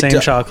might be the It same do-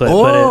 chocolate,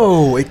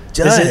 Oh, it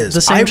does. it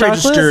the same I chocolate?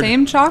 registered.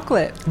 Same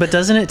chocolate. but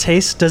does it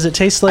taste I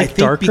like think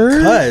darker?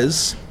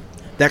 because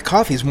that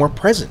coffee is more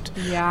present.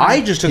 Yeah. I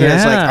just took it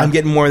as like Yeah. I'm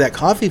getting more of that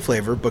coffee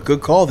flavor, but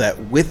good call that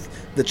with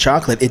the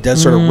chocolate, it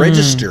does sort of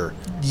register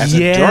as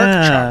a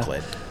dark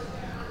chocolate.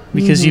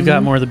 Because you've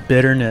got more of the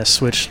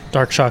bitterness, which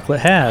dark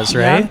chocolate has,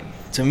 right?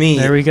 To me,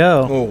 There we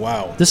go. Oh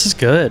wow, This is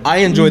good. I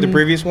enjoyed the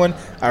previous one.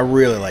 I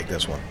really like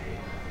this one.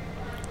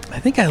 I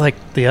think I like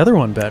the other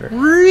one better.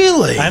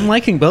 Really? I'm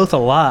liking both a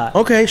lot.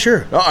 Okay,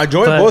 sure. Oh, I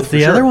enjoyed But both. For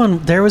the sure. other one,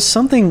 there's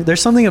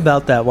something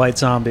about that white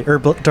zombie or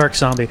dark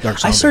zombie. Dark I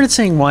zombie. started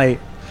saying white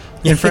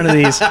in front of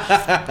these.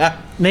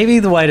 Maybe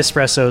the white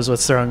espresso is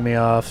what's throwing me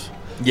off.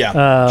 Yeah,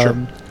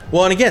 sure.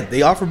 Well, and again,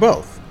 they offer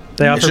both.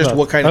 They offer It's just both.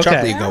 what kind of Okay.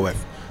 chocolate you go with: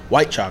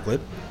 white chocolate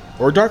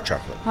or dark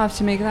chocolate. I'll have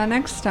to make that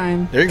next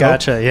time. There you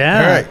Gotcha, go.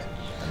 yeah. All right.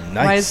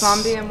 Nice. White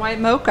zombie and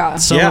white mocha.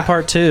 Soma Yeah.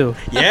 part 2.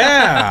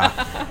 Yeah.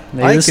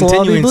 Maybe I this will all be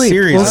continuing bleak.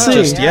 series. We'll Not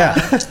see.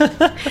 just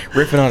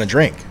ripping on a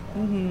drink.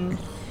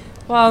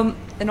 Well,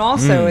 and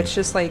also it's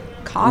just like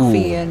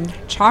coffee and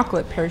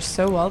chocolate pair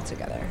so well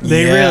together.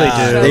 They Yeah, really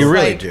do. They Feels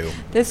really like do.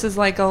 This is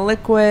like a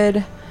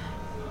liquid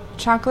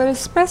chocolate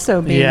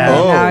espresso bean Yeah. right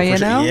Oh, now, for you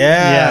sure. know?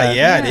 Yeah, it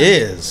Yeah.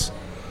 is.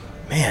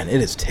 Man,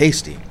 it is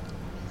tasty.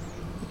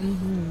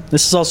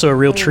 This is also a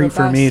real Really treat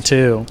for me robust.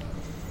 too,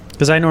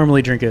 because I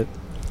normally drink it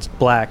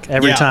black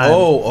every Yeah. time.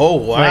 Oh,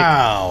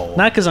 wow.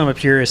 Not because I'm a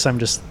purist. I'm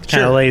just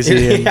kind of Sure.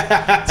 lazy, and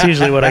it's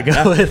usually what I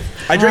go with.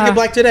 I drank it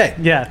black today.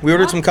 Yeah. We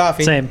ordered some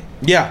coffee. Same.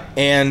 Yeah,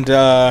 and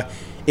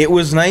it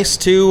was nice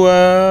to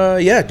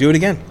do it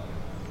again.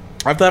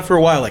 I've thought for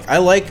a while,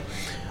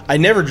 I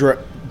never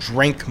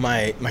drank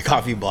my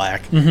coffee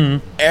black. Mm-hmm.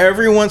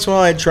 Every once in a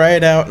while I'd try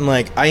it out, and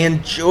I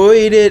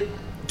enjoyed it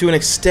to an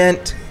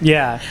extent.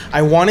 Yeah.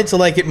 I wanted to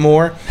like it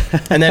more,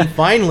 and then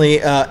finally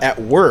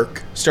at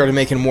work started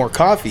making more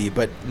coffee,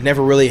 but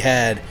never really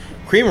had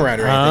cream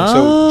around or anything,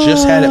 so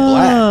just had it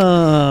black.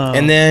 Oh.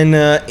 And then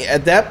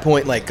at that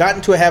point, got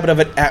into a habit of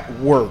it at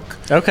work.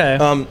 Okay.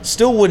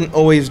 Still wouldn't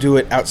always do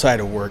it outside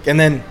of work, and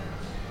then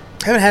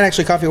haven't had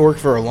actually coffee at work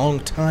for a long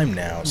time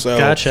now. So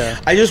Gotcha.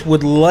 I just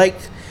would like.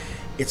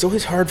 It's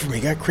always hard for me.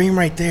 Got cream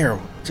right there.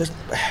 Just.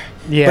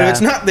 Yeah. But if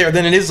it's not there,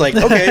 then it is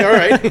okay, all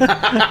right.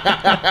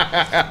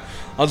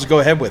 I'll just go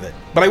ahead with it.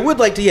 But I would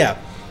like to,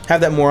 have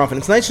that more often.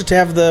 It's nice just to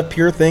have the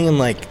pure thing, and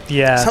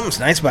something's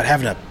nice about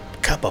having a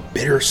cup of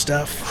bitter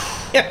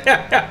stuff.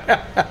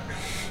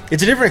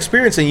 It's a different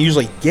experience than you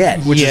usually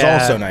get, which is Yeah.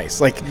 also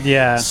nice.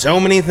 Yeah. So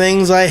many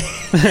things I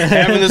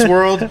have in this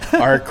world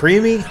are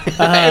creamy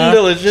and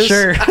delicious.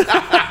 Sure.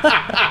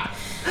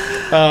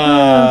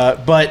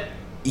 But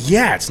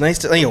yeah, it's nice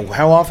to,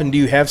 how often do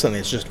you have something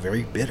that's just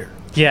very bitter?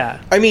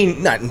 Yeah. I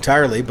mean, not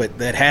entirely, but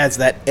that has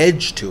that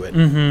edge to it.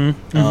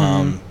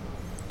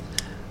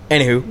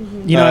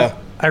 Anywho,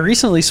 I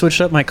recently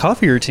switched up my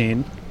coffee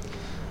routine.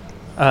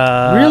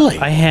 Really?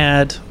 I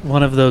had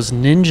one of those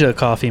Ninja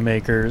coffee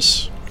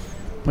makers,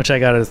 which I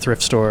got at a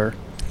thrift store.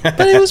 But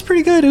it was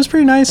pretty good. It was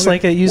pretty nice.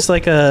 It used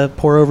a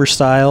pour over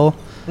style.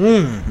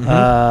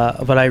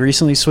 But I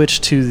recently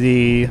switched to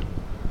the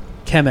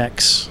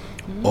Chemex,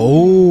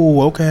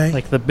 Oh, okay.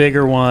 like the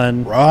bigger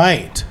one.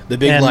 Right. The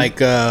big, And-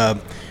 like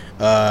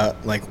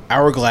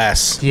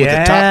hourglass with the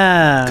Yeah.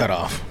 top cut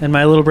off. And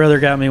my little brother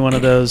got me one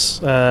of those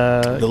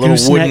little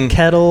gooseneck wooden-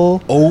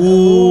 kettle.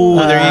 Oh,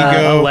 there you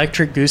go.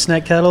 Electric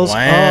gooseneck kettles. Wow.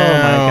 Oh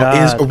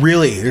my god.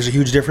 Really? There's a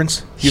huge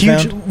difference? You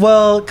Huge. found?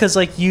 Well, because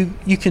like you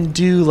can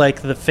do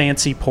like the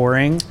fancy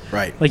pouring.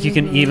 Right. Like you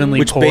can evenly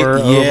Which pour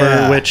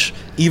over, which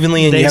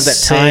evenly, and they you have that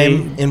say-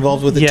 time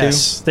involved with it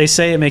yes, they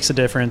say it makes a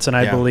difference, and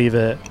I Yeah. believe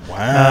it. too?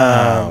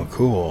 Wow.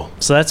 Cool.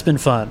 So that's been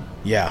fun.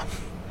 Yeah.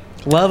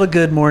 Love a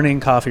good morning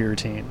coffee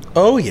routine.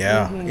 Oh,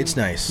 yeah. It's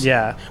nice.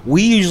 Yeah.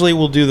 We usually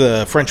will do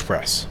the French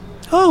press.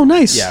 Oh,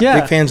 nice. Yeah.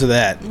 Big fans of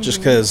that. Just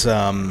because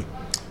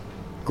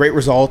great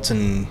results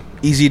and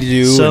easy to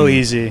do. So and-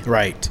 easy.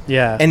 Right.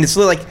 Yeah. And it's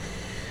like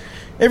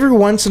every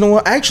once in a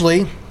while,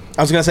 actually,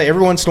 I was going to say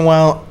every once in a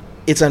while,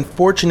 it's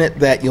unfortunate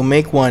that you'll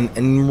make one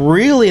and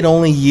really it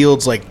only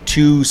yields like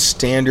 2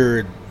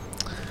 standard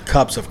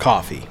cups of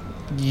coffee.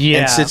 Yeah.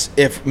 And since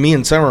if me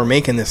and Summer are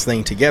making this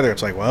thing together,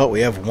 it's like, well,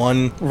 we have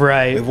one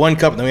Right. We have 1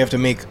 cup, then we have to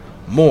make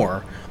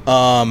more.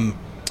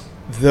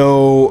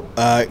 Though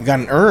got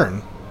an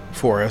urn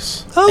for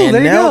us. Oh, and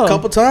there you now go. a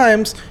couple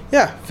times,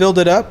 filled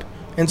it up.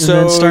 And so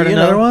then start you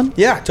another know, one?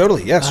 Yeah,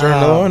 totally. Yeah, start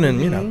another Oh. one,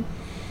 and you know,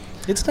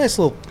 it's a nice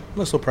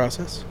little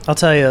process. I'll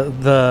tell you,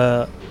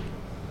 the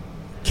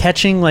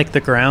catching like the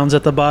grounds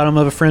at the bottom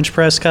of a French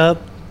press cup,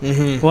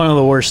 one of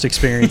the worst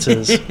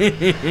experiences.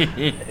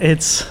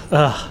 It's,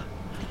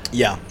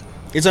 Yeah,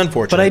 it's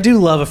unfortunate. but I do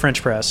love a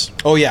French press.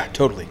 Oh yeah,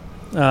 totally.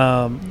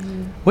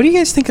 What do you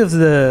guys think of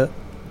the?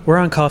 We're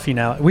on coffee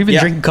now. We've been Yeah,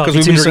 drinking 'cause coffee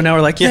we've too, been so drink- now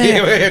we're like, Yeah,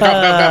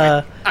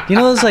 yeah. coffee. You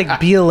know those like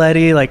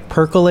Bialetti like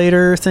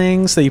percolator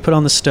things that you put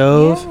on the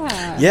stove?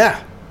 Yeah. Yeah,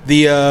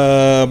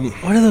 the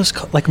What are those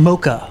called? Like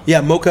mocha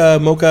mocha.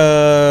 What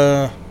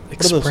are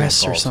those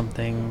express or called?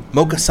 something?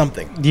 Mocha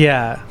something.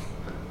 Yeah,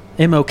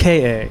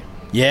 MOKA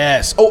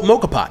Yes. Oh,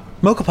 mocha pot.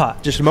 mocha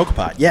pot. Just a mocha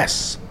pot.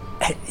 Yes.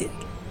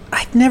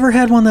 I've never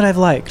had one that I've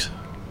liked.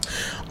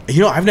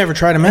 You know, I've never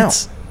tried them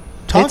out.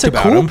 Talked It's a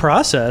about cool 'em.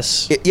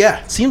 process. It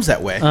seems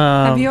that way.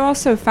 Have you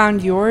also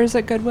found yours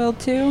at Goodwill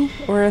too,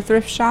 or a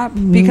thrift shop?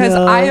 Because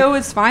No. I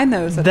always find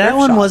those. At That thrift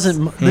one shops.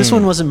 wasn't. This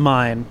one wasn't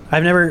mine.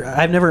 I've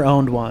never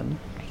owned one.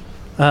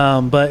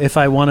 But if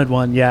I wanted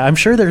one, yeah, I'm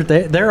sure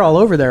they're all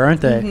over there,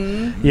 aren't they?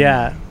 Mm-hmm.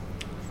 Yeah.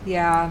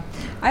 Yeah,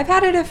 I've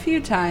had it a few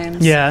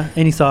times. Yeah.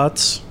 Any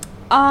thoughts?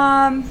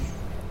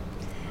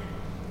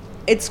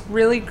 It's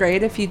really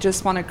great if you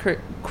just want a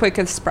quick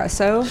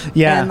espresso.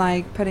 Yeah. And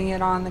like putting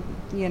it on the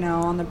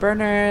on the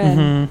burner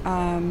Mm-hmm.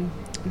 and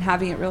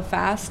having it real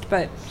fast,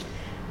 but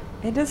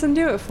it doesn't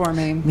do it for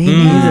me. Me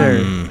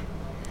neither.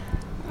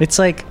 It's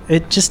like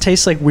it just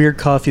tastes like weird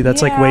coffee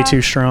that's like way Yeah.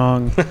 too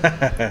strong.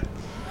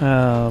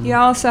 You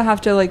also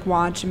have to like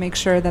watch and make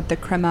sure that the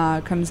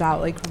crema comes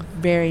out like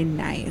very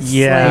nice.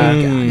 Yeah.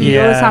 Like, you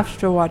Yeah. always have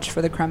to watch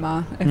for the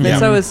crema. If Yeah.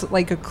 it's always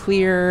like a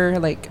clear,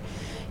 like,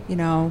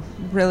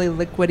 really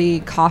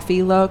liquidy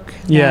coffee look,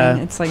 Yeah.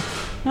 then it's like,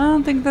 I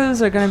don't think those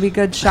are going to be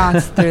good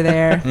shots through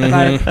there.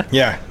 But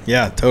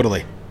Yeah,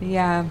 totally.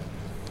 yeah.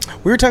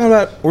 Were you talking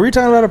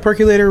about a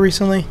percolator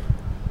recently?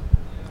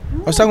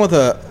 I was talking with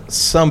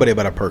somebody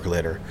about a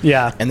percolator.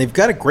 Yeah. And they've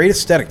got a great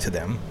aesthetic to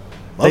them.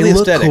 Love They the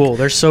look aesthetic. cool.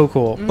 They're so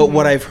cool. But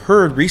what I've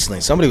heard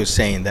recently, somebody was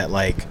saying that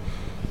like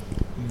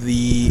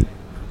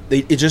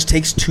it just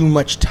takes too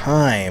much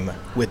time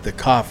with the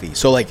coffee.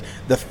 So like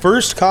the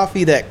first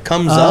coffee that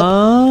comes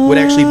up would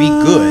actually be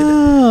good,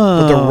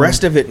 but the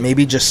rest of it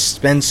maybe just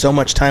spends so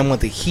much time with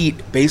the heat,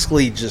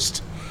 basically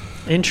just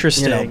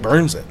Interesting.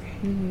 burns it.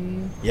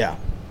 Yeah.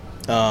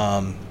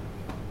 Yeah.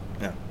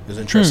 It was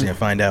interesting to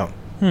find out.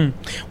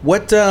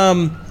 What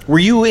were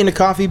you into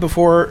coffee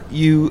before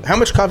you? How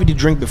much coffee did you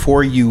drink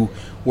before you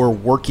were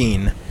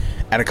working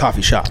at a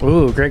coffee shop?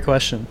 Ooh, great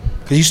question.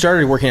 Because you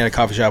started working at a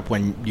coffee shop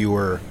when you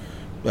were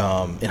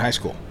in high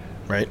school,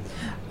 right?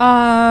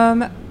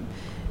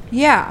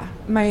 Yeah,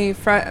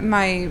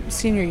 my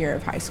senior year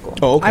of high school.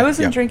 Oh, okay, I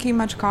wasn't yeah. drinking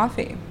much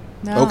coffee.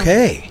 No.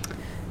 Okay.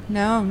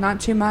 No,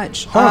 not too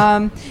much.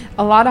 Huh.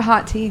 A lot of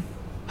hot tea.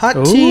 Hot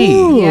Ooh.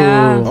 tea.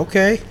 Yeah.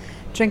 Okay.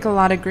 Drink a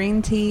lot of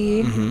green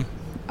tea.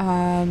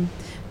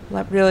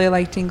 Really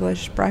liked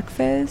English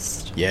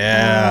breakfast.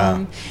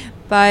 Yeah.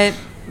 But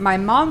my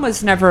mom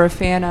was never a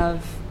fan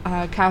of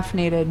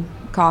caffeinated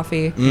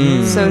coffee,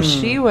 so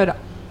she would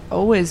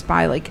always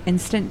buy like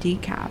instant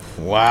decaf.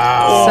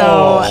 Wow.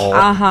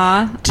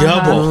 So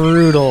Double.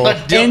 Brutal.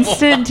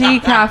 instant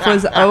decaf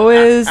was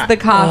always the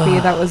coffee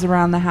that was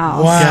around the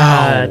house.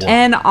 God.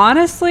 And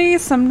honestly,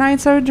 some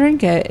nights I would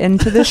drink it.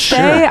 And to this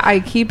day, I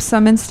keep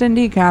some instant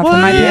decaf in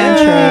my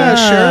pantry. Yeah,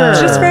 sure.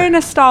 It's just very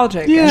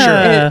nostalgic.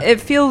 Yeah.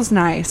 It feels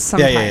nice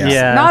sometimes.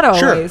 Yeah. Not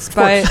Sure, always, of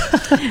but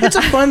It's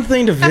a fun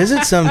thing to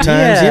visit sometimes,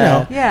 Yeah. you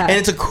know. Yeah. And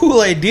it's a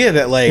cool idea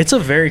that like It's a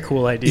very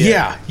cool idea.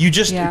 yeah, you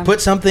just Yeah.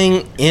 put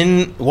something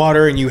in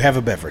water and you have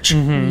a beverage.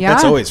 Yeah.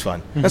 That's always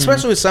fun.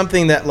 Especially with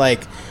something that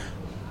like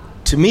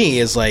to me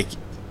is like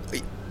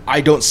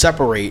I don't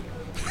separate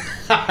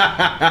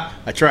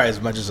I try as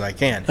much as I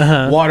can.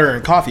 Uh-huh. Water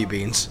and coffee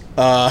beans.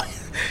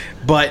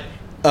 But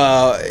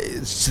to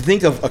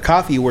think of a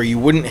coffee where you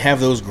wouldn't have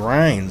those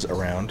grinds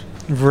around.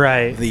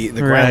 Right. The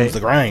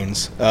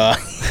grinds.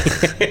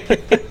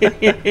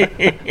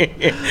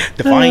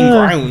 Define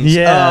grinds.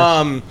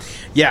 Yeah.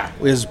 Yeah,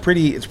 it's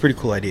pretty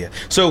cool idea.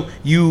 So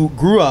you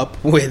grew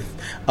up with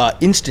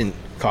instant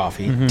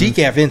coffee,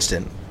 decaf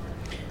instant.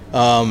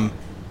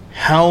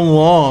 How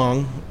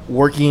long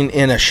working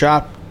in a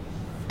shop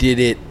did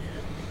it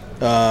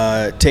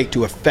take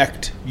to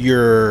affect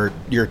your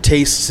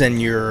tastes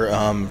and your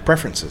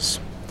preferences?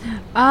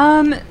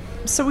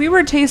 So we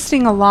were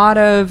tasting a lot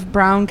of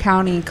Brown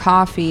County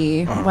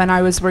coffee when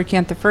I was working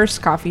at the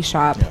first coffee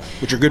shop. Yeah.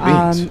 Which are good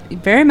beans.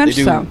 Very much They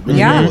do so. really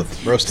Yeah. well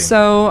with roasting.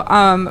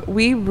 So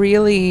we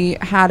really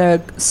had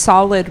a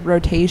solid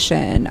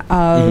rotation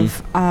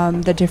of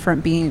the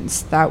different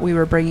beans that we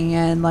were bringing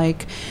in.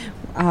 Like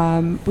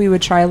we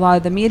would try a lot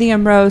of the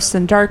medium roast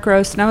and dark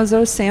roast, and I was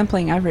always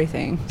sampling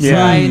everything. So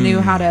Yeah. I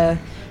knew how to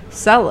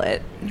sell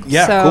it.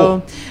 Yeah,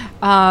 so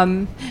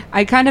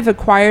I kind of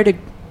acquired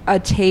a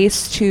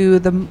taste to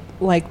the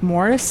like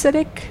more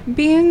acidic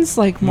beans,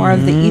 like more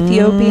of the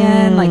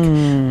Ethiopian,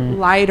 like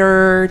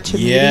lighter to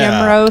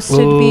medium roasted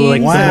beans.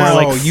 Like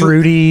more like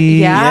fruity.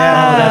 Yeah,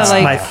 Oh, that's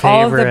like my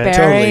all of the favorite. berry.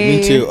 Totally,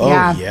 me too. Oh,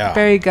 yeah.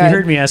 Very good. You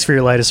heard me ask for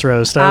your lightest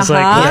roast. I was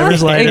like, Uh-huh.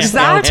 whatever's lightest,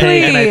 I'll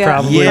take, and I Exactly.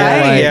 probably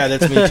Yeah, like. yeah,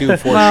 that's me too,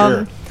 for Well,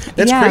 sure.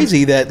 That's yeah.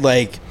 crazy that,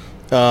 like,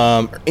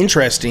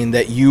 interesting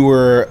that you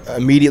were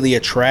immediately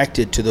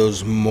attracted to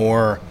those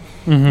more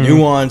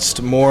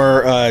nuanced,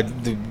 more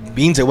the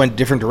beans that went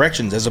different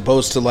directions, as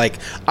opposed to, like,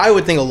 I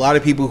would think a lot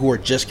of people who are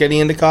just getting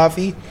into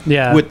coffee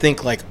would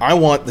think, like, I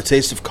want the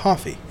taste of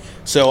coffee.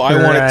 So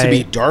I want it to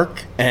be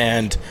dark,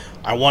 and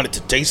I want it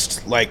to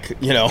taste like,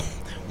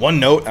 one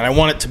note, and I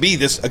want it to be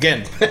this,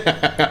 again,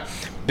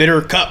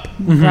 bitter cup.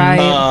 Right.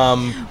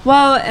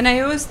 Well, and I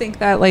always think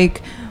that,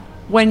 like,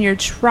 when you're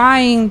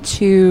trying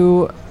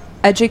to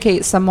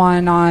educate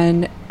someone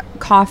on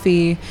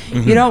coffee,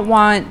 you don't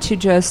want to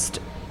just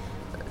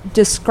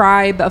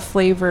describe a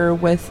flavor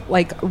with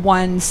like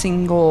one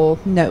single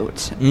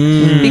note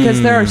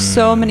because there are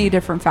so many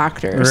different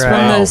factors. Right.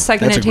 When Wow, the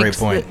second that's it a great takes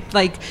point.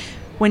 like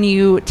when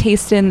you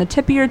taste in the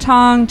tip of your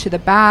tongue to the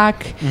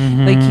back,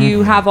 like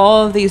you have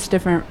all of these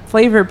different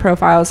flavor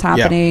profiles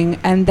happening,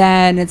 and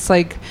then it's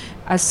like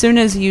as soon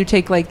as you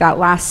take like that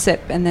last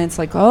sip, and then it's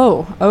like,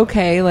 oh,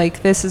 okay,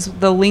 like this is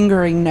the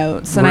lingering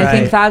notes, and I Right.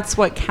 think that's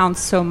what counts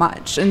so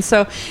much. And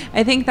so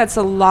I think that's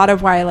a lot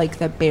of why I like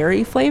the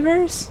berry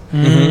flavors.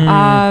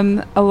 A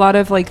lot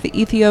of like the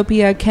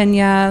Ethiopia,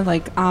 Kenya,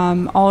 like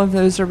all of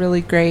those are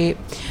really great.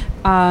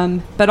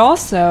 But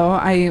also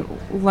I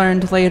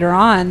learned later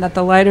on that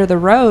the lighter the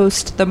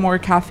roast, the more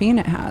caffeine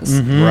it has.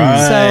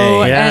 Right.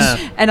 So Yeah.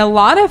 and a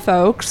lot of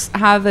folks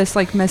have this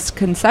like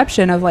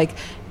misconception of like,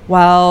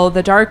 well,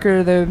 the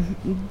darker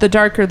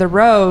the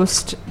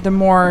roast, the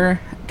more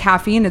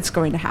caffeine it's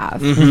going to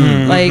have.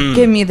 Like,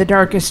 give me the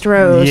darkest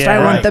roast. Yeah,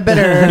 I want right. the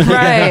bitter.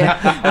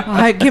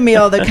 Right. Give me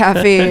all the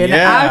caffeine.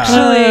 Yeah.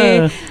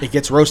 Actually, It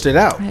gets roasted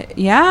out.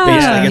 yeah.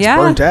 Basically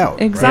gets burnt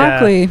out.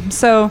 Exactly.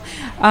 So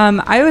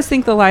I always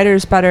think the lighter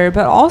is better,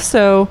 but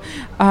also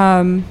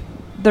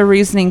the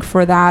reasoning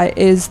for that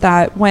is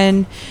that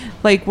when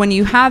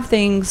you have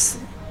things,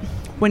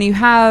 when you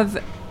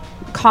have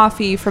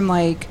coffee from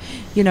like,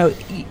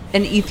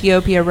 an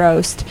Ethiopia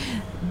roast,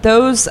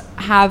 those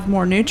have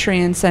more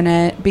nutrients in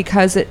it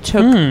because it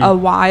took a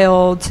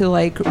while to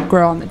like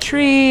grow on the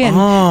tree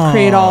and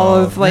create all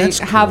of like that's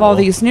have all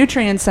cool. these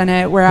nutrients in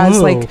it, whereas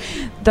Whoa. like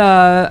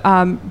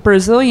the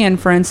Brazilian,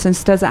 for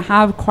instance, doesn't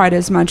have quite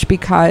as much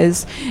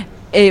because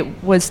it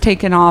was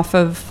taken off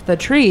of the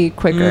tree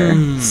quicker.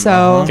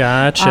 So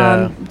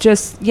Gotcha.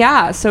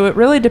 so it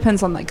really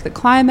depends on like the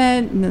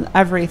climate and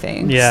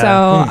everything. Yeah.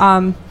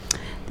 So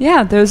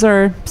those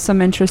are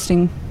some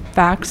interesting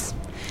facts.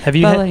 Have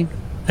you But,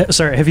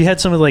 had, have you had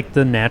some of like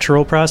the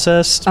natural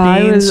processed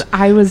beans?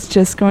 I was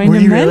just going Were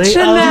to you really?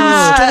 mention Oh,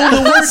 that. you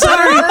stole the word.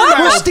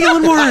 Sorry, we're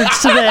stealing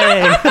words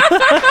today.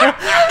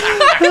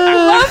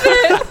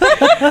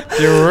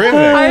 Terrific.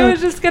 I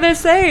was just gonna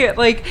say,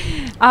 like,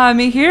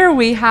 here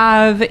we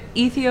have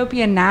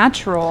Ethiopia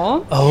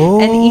natural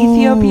and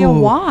Ethiopia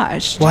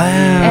washed. Wow.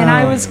 And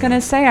I was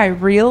gonna say, I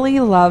really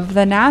love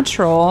the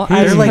natural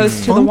as They're like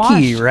opposed to the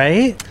funky, washed.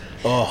 right?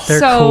 Oh, They're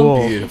So,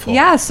 cool. beautiful.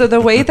 Yeah, so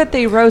the way that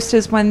they roast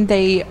is when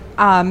they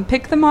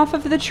pick them off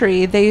of the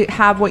tree, they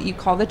have what you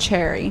call the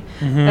cherry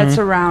that's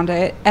around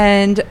it.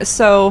 And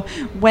so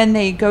when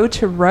they go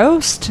to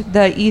roast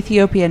the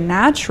Ethiopian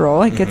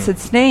natural, it gets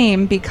its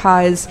name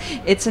because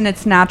it's in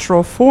its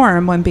natural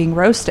form when being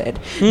roasted.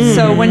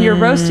 So when you're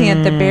roasting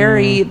it,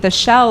 the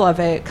shell of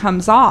it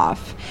comes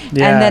off.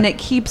 Yeah. And then it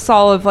keeps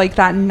all of like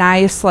that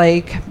nice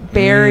like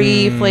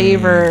berry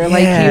flavor.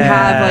 Like you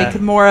have Yeah.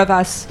 like more of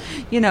us,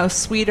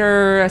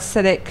 sweeter,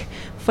 acidic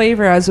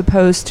flavor as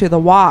opposed to the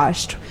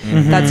washed.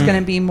 That's going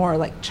to be more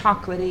like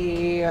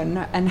chocolatey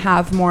and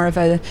have more of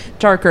a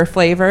darker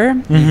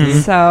flavor.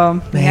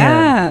 So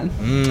yeah,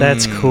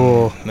 That's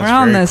cool. we're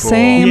on the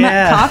same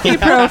coffee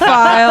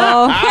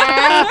profile.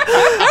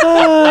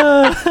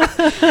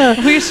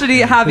 We should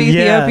have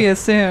Ethiopia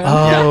soon.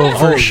 Oh,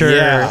 for sure.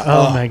 yeah.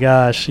 Oh my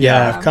gosh. Yeah,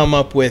 Yeah. I've come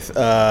up with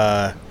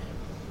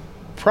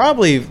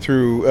probably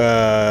through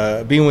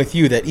being with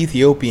you that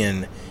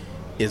Ethiopian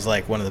is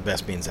like one of the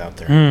best beans out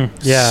there.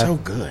 yeah. So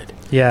good.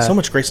 Yeah. So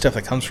much great stuff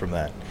that comes from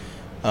that.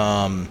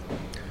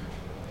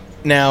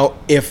 Now,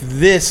 if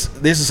this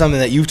is something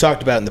that you've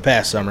talked about in the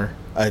past, Summer,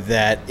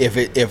 that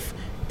if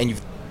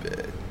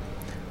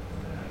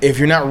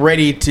you're not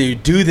ready to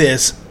do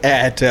this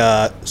at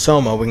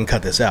Soma, we can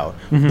cut this out.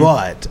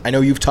 But I know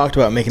you've talked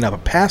about making up a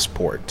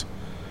passport,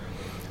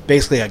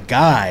 basically a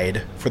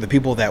guide for the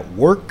people that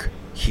work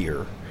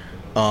here,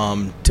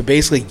 to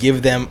basically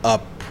give them a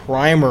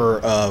primer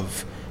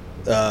of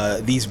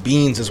these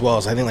beans as well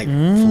as I think like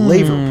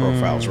flavor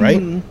profiles,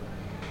 right?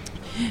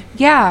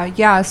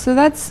 Yeah. So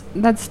that's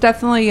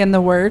definitely in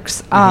the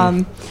works.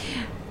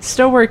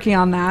 Still working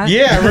on that.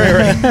 Yeah,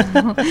 right.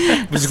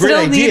 It was a great Still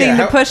idea. needing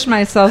to push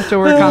myself to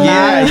work on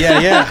that.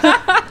 Yeah.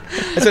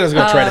 I said I was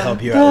going to try to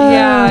help you out.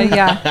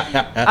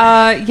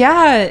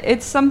 Yeah.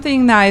 It's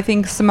something that I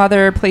think some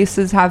other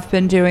places have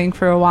been doing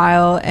for a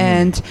while,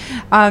 and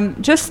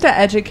just to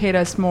educate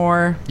us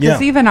more,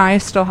 because even I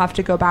still have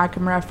to go back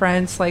and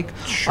reference, like,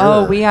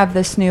 oh, we have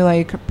this new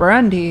like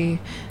Burundi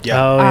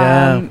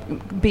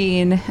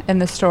bean in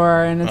the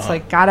store, and it's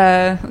like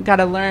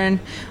gotta learn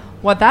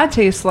what that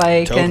tastes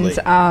like. Totally.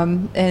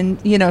 And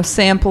you know,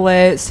 sample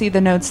it, see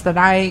the notes that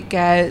I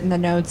get and the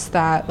notes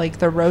that like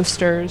the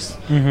roasters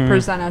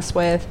present us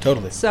with.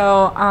 Totally.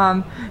 So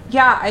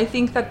I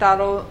think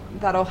that'll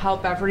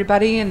help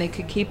everybody, and they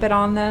could keep it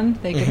on them.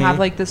 They could have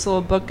like this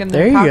little book in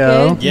their There you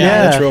pocket. go.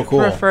 Yeah, that's real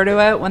cool. Refer to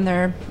it when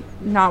they're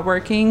not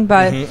working.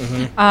 But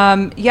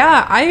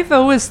I've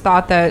always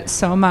thought that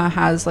Soma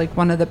has like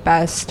one of the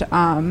best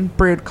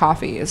brewed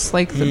coffees,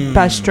 like the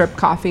best drip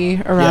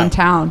coffee around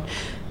town,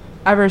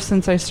 ever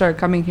since I started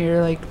coming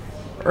here, like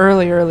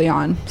early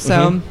on.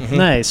 So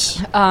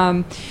Nice.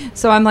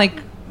 so I'm like,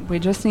 we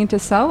just need to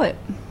sell it.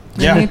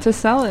 We need to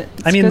sell it.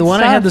 I mean, the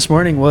one I had this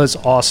morning was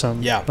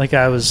awesome. Yeah. Like,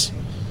 I was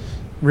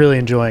really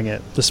enjoying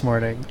it this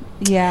morning.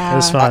 Yeah. It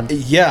was fun.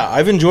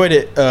 I've enjoyed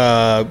it,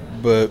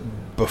 but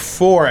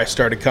before I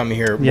started coming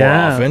here more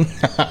often.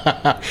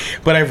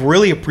 But I've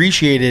really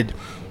appreciated,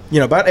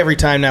 about every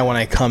time now when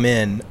I come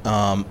in,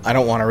 I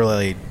don't want to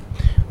really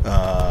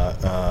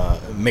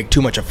make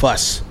too much of a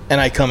fuss, and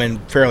I come in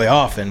fairly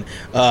often.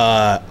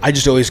 I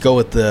just always go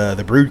with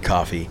the brewed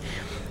coffee,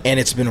 and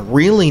it's been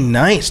really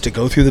nice to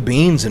go through the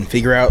beans and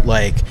figure out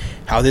like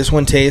how this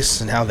one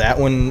tastes and how that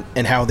one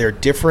and how they're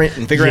different,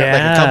 and figure out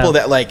like a couple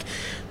that like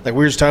we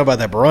were just talking about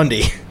that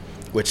Burundi,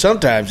 which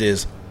sometimes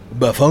is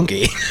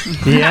funky.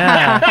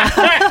 Yeah.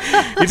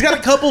 It's got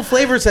a couple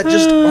flavors that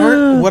just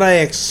aren't what I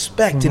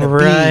expect in a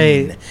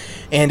bean.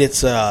 And it's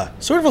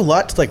sort of a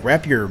lot to like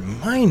wrap your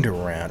mind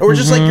around, or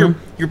just like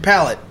your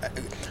palate.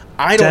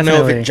 I don't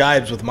know if it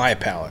jibes with my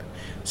palate.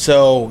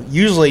 So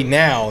usually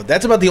now,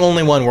 that's about the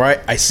only one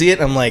where I see it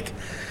and I'm like,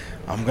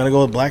 I'm going to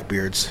go with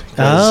Blackbeard's.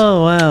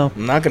 Oh, wow.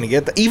 I'm not going to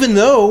get that. Even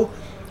though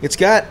it's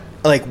got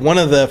like one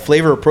of the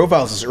flavor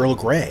profiles is Earl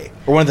Grey,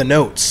 or one of the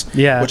notes,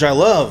 which I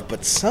love.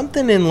 But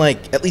something in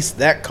like at least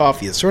that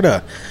coffee is sort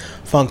of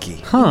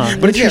funky.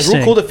 But it's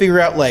real cool to figure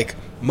out like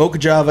Mocha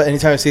Java.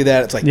 Anytime I see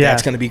that, it's like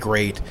that's going to be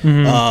great.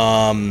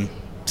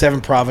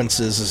 Seven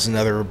Provinces is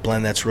another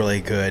blend that's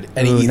really good.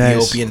 Any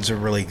Ethiopians are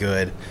really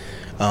good.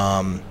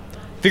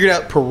 Figured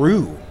out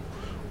Peru.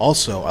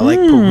 Also, I like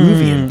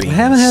Peruvian beans. I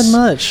haven't had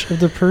much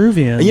of the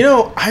Peruvian.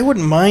 I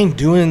wouldn't mind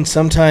doing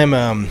sometime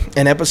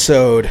an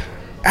episode.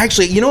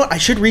 Actually, you know what? I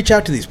should reach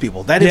out to these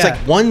people. That is like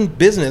one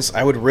business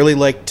I would really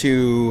like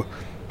to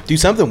do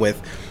something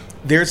with.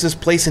 There's this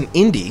place in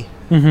Indy,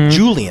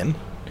 Julian,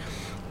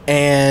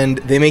 and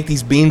they make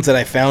these beans that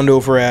I found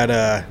over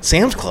at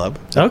Sam's Club.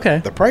 Okay.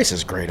 The price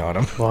is great on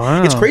them.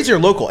 Wow. It's crazy. They're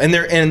local, and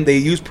they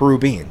use Peru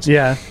beans.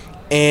 Yeah.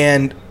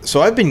 And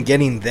so I've been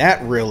getting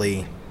that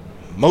really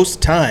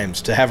most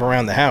times to have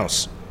around the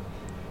house.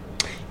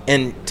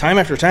 And time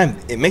after time,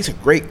 it makes a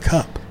great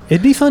cup.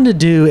 It'd be fun to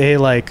do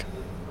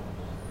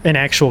an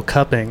actual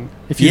cupping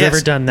if you've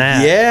ever done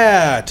that.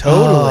 Yeah,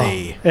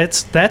 totally.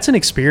 That's an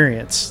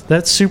experience.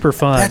 That's super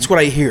fun. That's what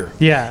I hear.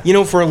 Yeah.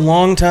 For a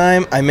long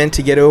time, I meant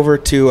to get over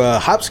to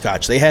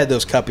Hopscotch. They had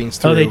those cuppings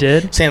through. Oh, they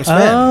did? Sam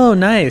Sven. Oh,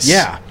 nice.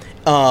 Yeah.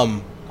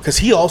 Because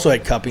he also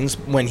had cuppings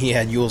when he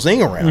had Yule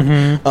Zing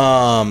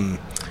around.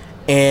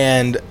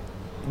 And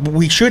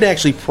we should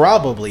actually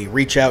probably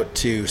reach out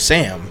to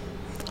Sam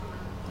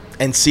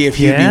and see if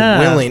he'd be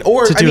willing.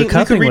 Or, we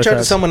could reach out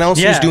to someone else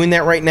who's doing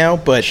that right now.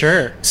 But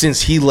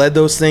since he led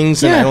those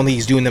things, and I don't think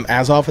he's doing them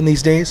as often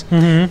these days,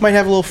 might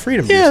have a little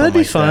freedom to do something that'd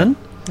be fun.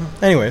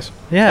 That. Anyways.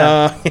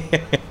 Yeah.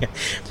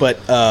 But,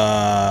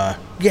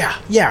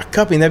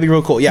 cupping, that'd be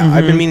real cool. Yeah,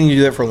 I've been meaning to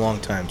do that for a long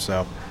time,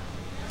 so.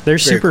 They're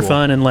super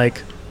fun, and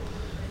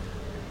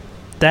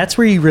that's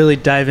where you really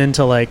dive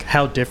into like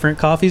how different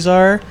coffees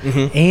are.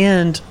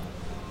 And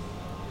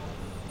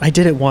I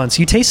did it once.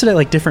 You tasted it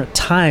like different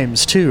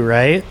times too,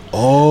 right?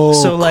 Oh,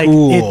 so like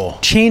cool.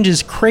 it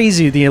changes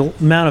crazy the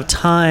amount of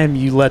time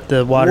you let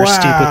the water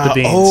steep with the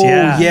beans. Oh,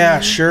 yeah,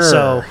 sure.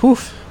 So, whew,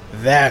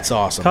 that's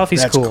awesome.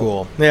 Coffee's that's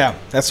cool. Yeah,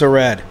 that's so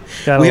rad.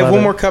 Gotta We have love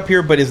one it. more cup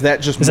here, but is that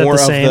just Is that more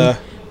the of same? the...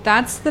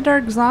 That's the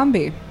dark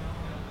zombie.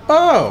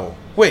 Oh,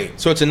 wait.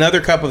 So it's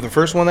another cup of the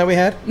first one that we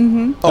had?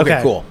 Mm-hmm.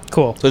 Okay, cool.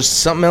 Cool. So there's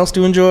something else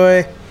to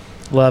enjoy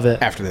Love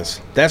it. after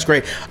this. That's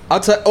great. I'll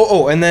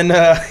tell... and then...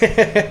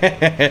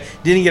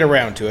 didn't get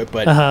around to it,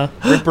 but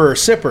Ripper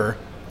Sipper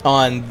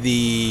on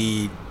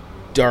the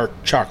dark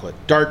chocolate.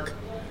 Dark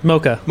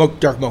Mocha.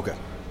 mocha.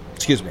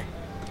 Excuse me.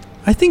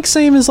 I think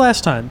same as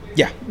last time.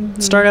 Yeah,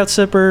 Start out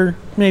sipper,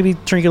 maybe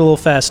drink it a little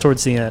fast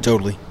towards the end.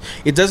 totally.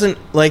 It doesn't,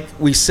 like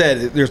we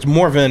said, there's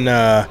more of an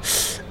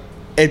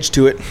edge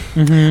to it.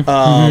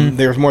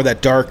 There's more of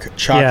that dark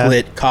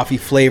chocolate coffee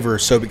flavor.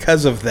 So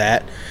because of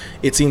that,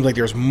 it seems like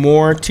there's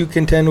more to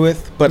contend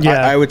with. But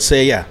Yeah. I would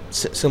say,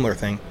 similar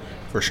thing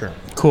for sure.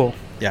 Cool.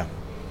 Yeah.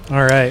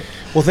 All right.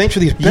 Well, thanks for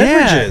these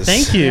beverages. Yeah,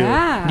 thank you.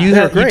 Yeah. You,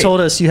 They're you great. told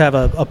us you have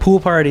a pool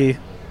party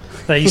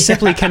that you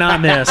simply cannot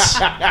miss.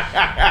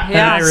 And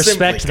I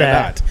respect Simply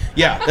that. cannot.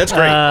 Yeah, that's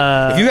great.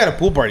 If you got a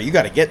pool party, you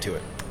got to get to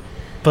it.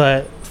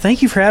 But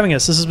thank you for having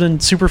us. This has been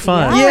super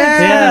fun.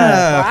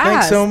 Yeah. Blast.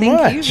 Thanks so Thank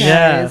much. you guys.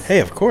 Yeah. Hey,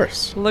 of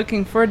course.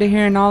 Looking forward to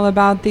hearing all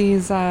about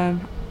these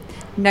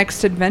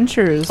next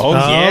adventures. Oh, Oh,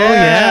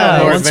 yeah.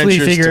 yeah. More Once we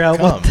adventures figure to out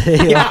what come.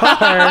 they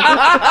are.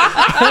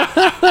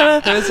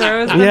 Those are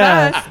always the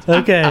Yeah. best.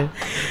 Okay. Well,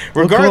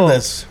 cool.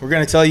 Regardless, we're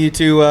going to tell you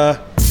to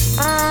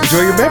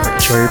enjoy your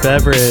beverage. Enjoy your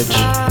beverage.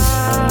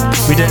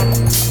 We did.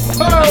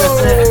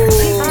 Oh!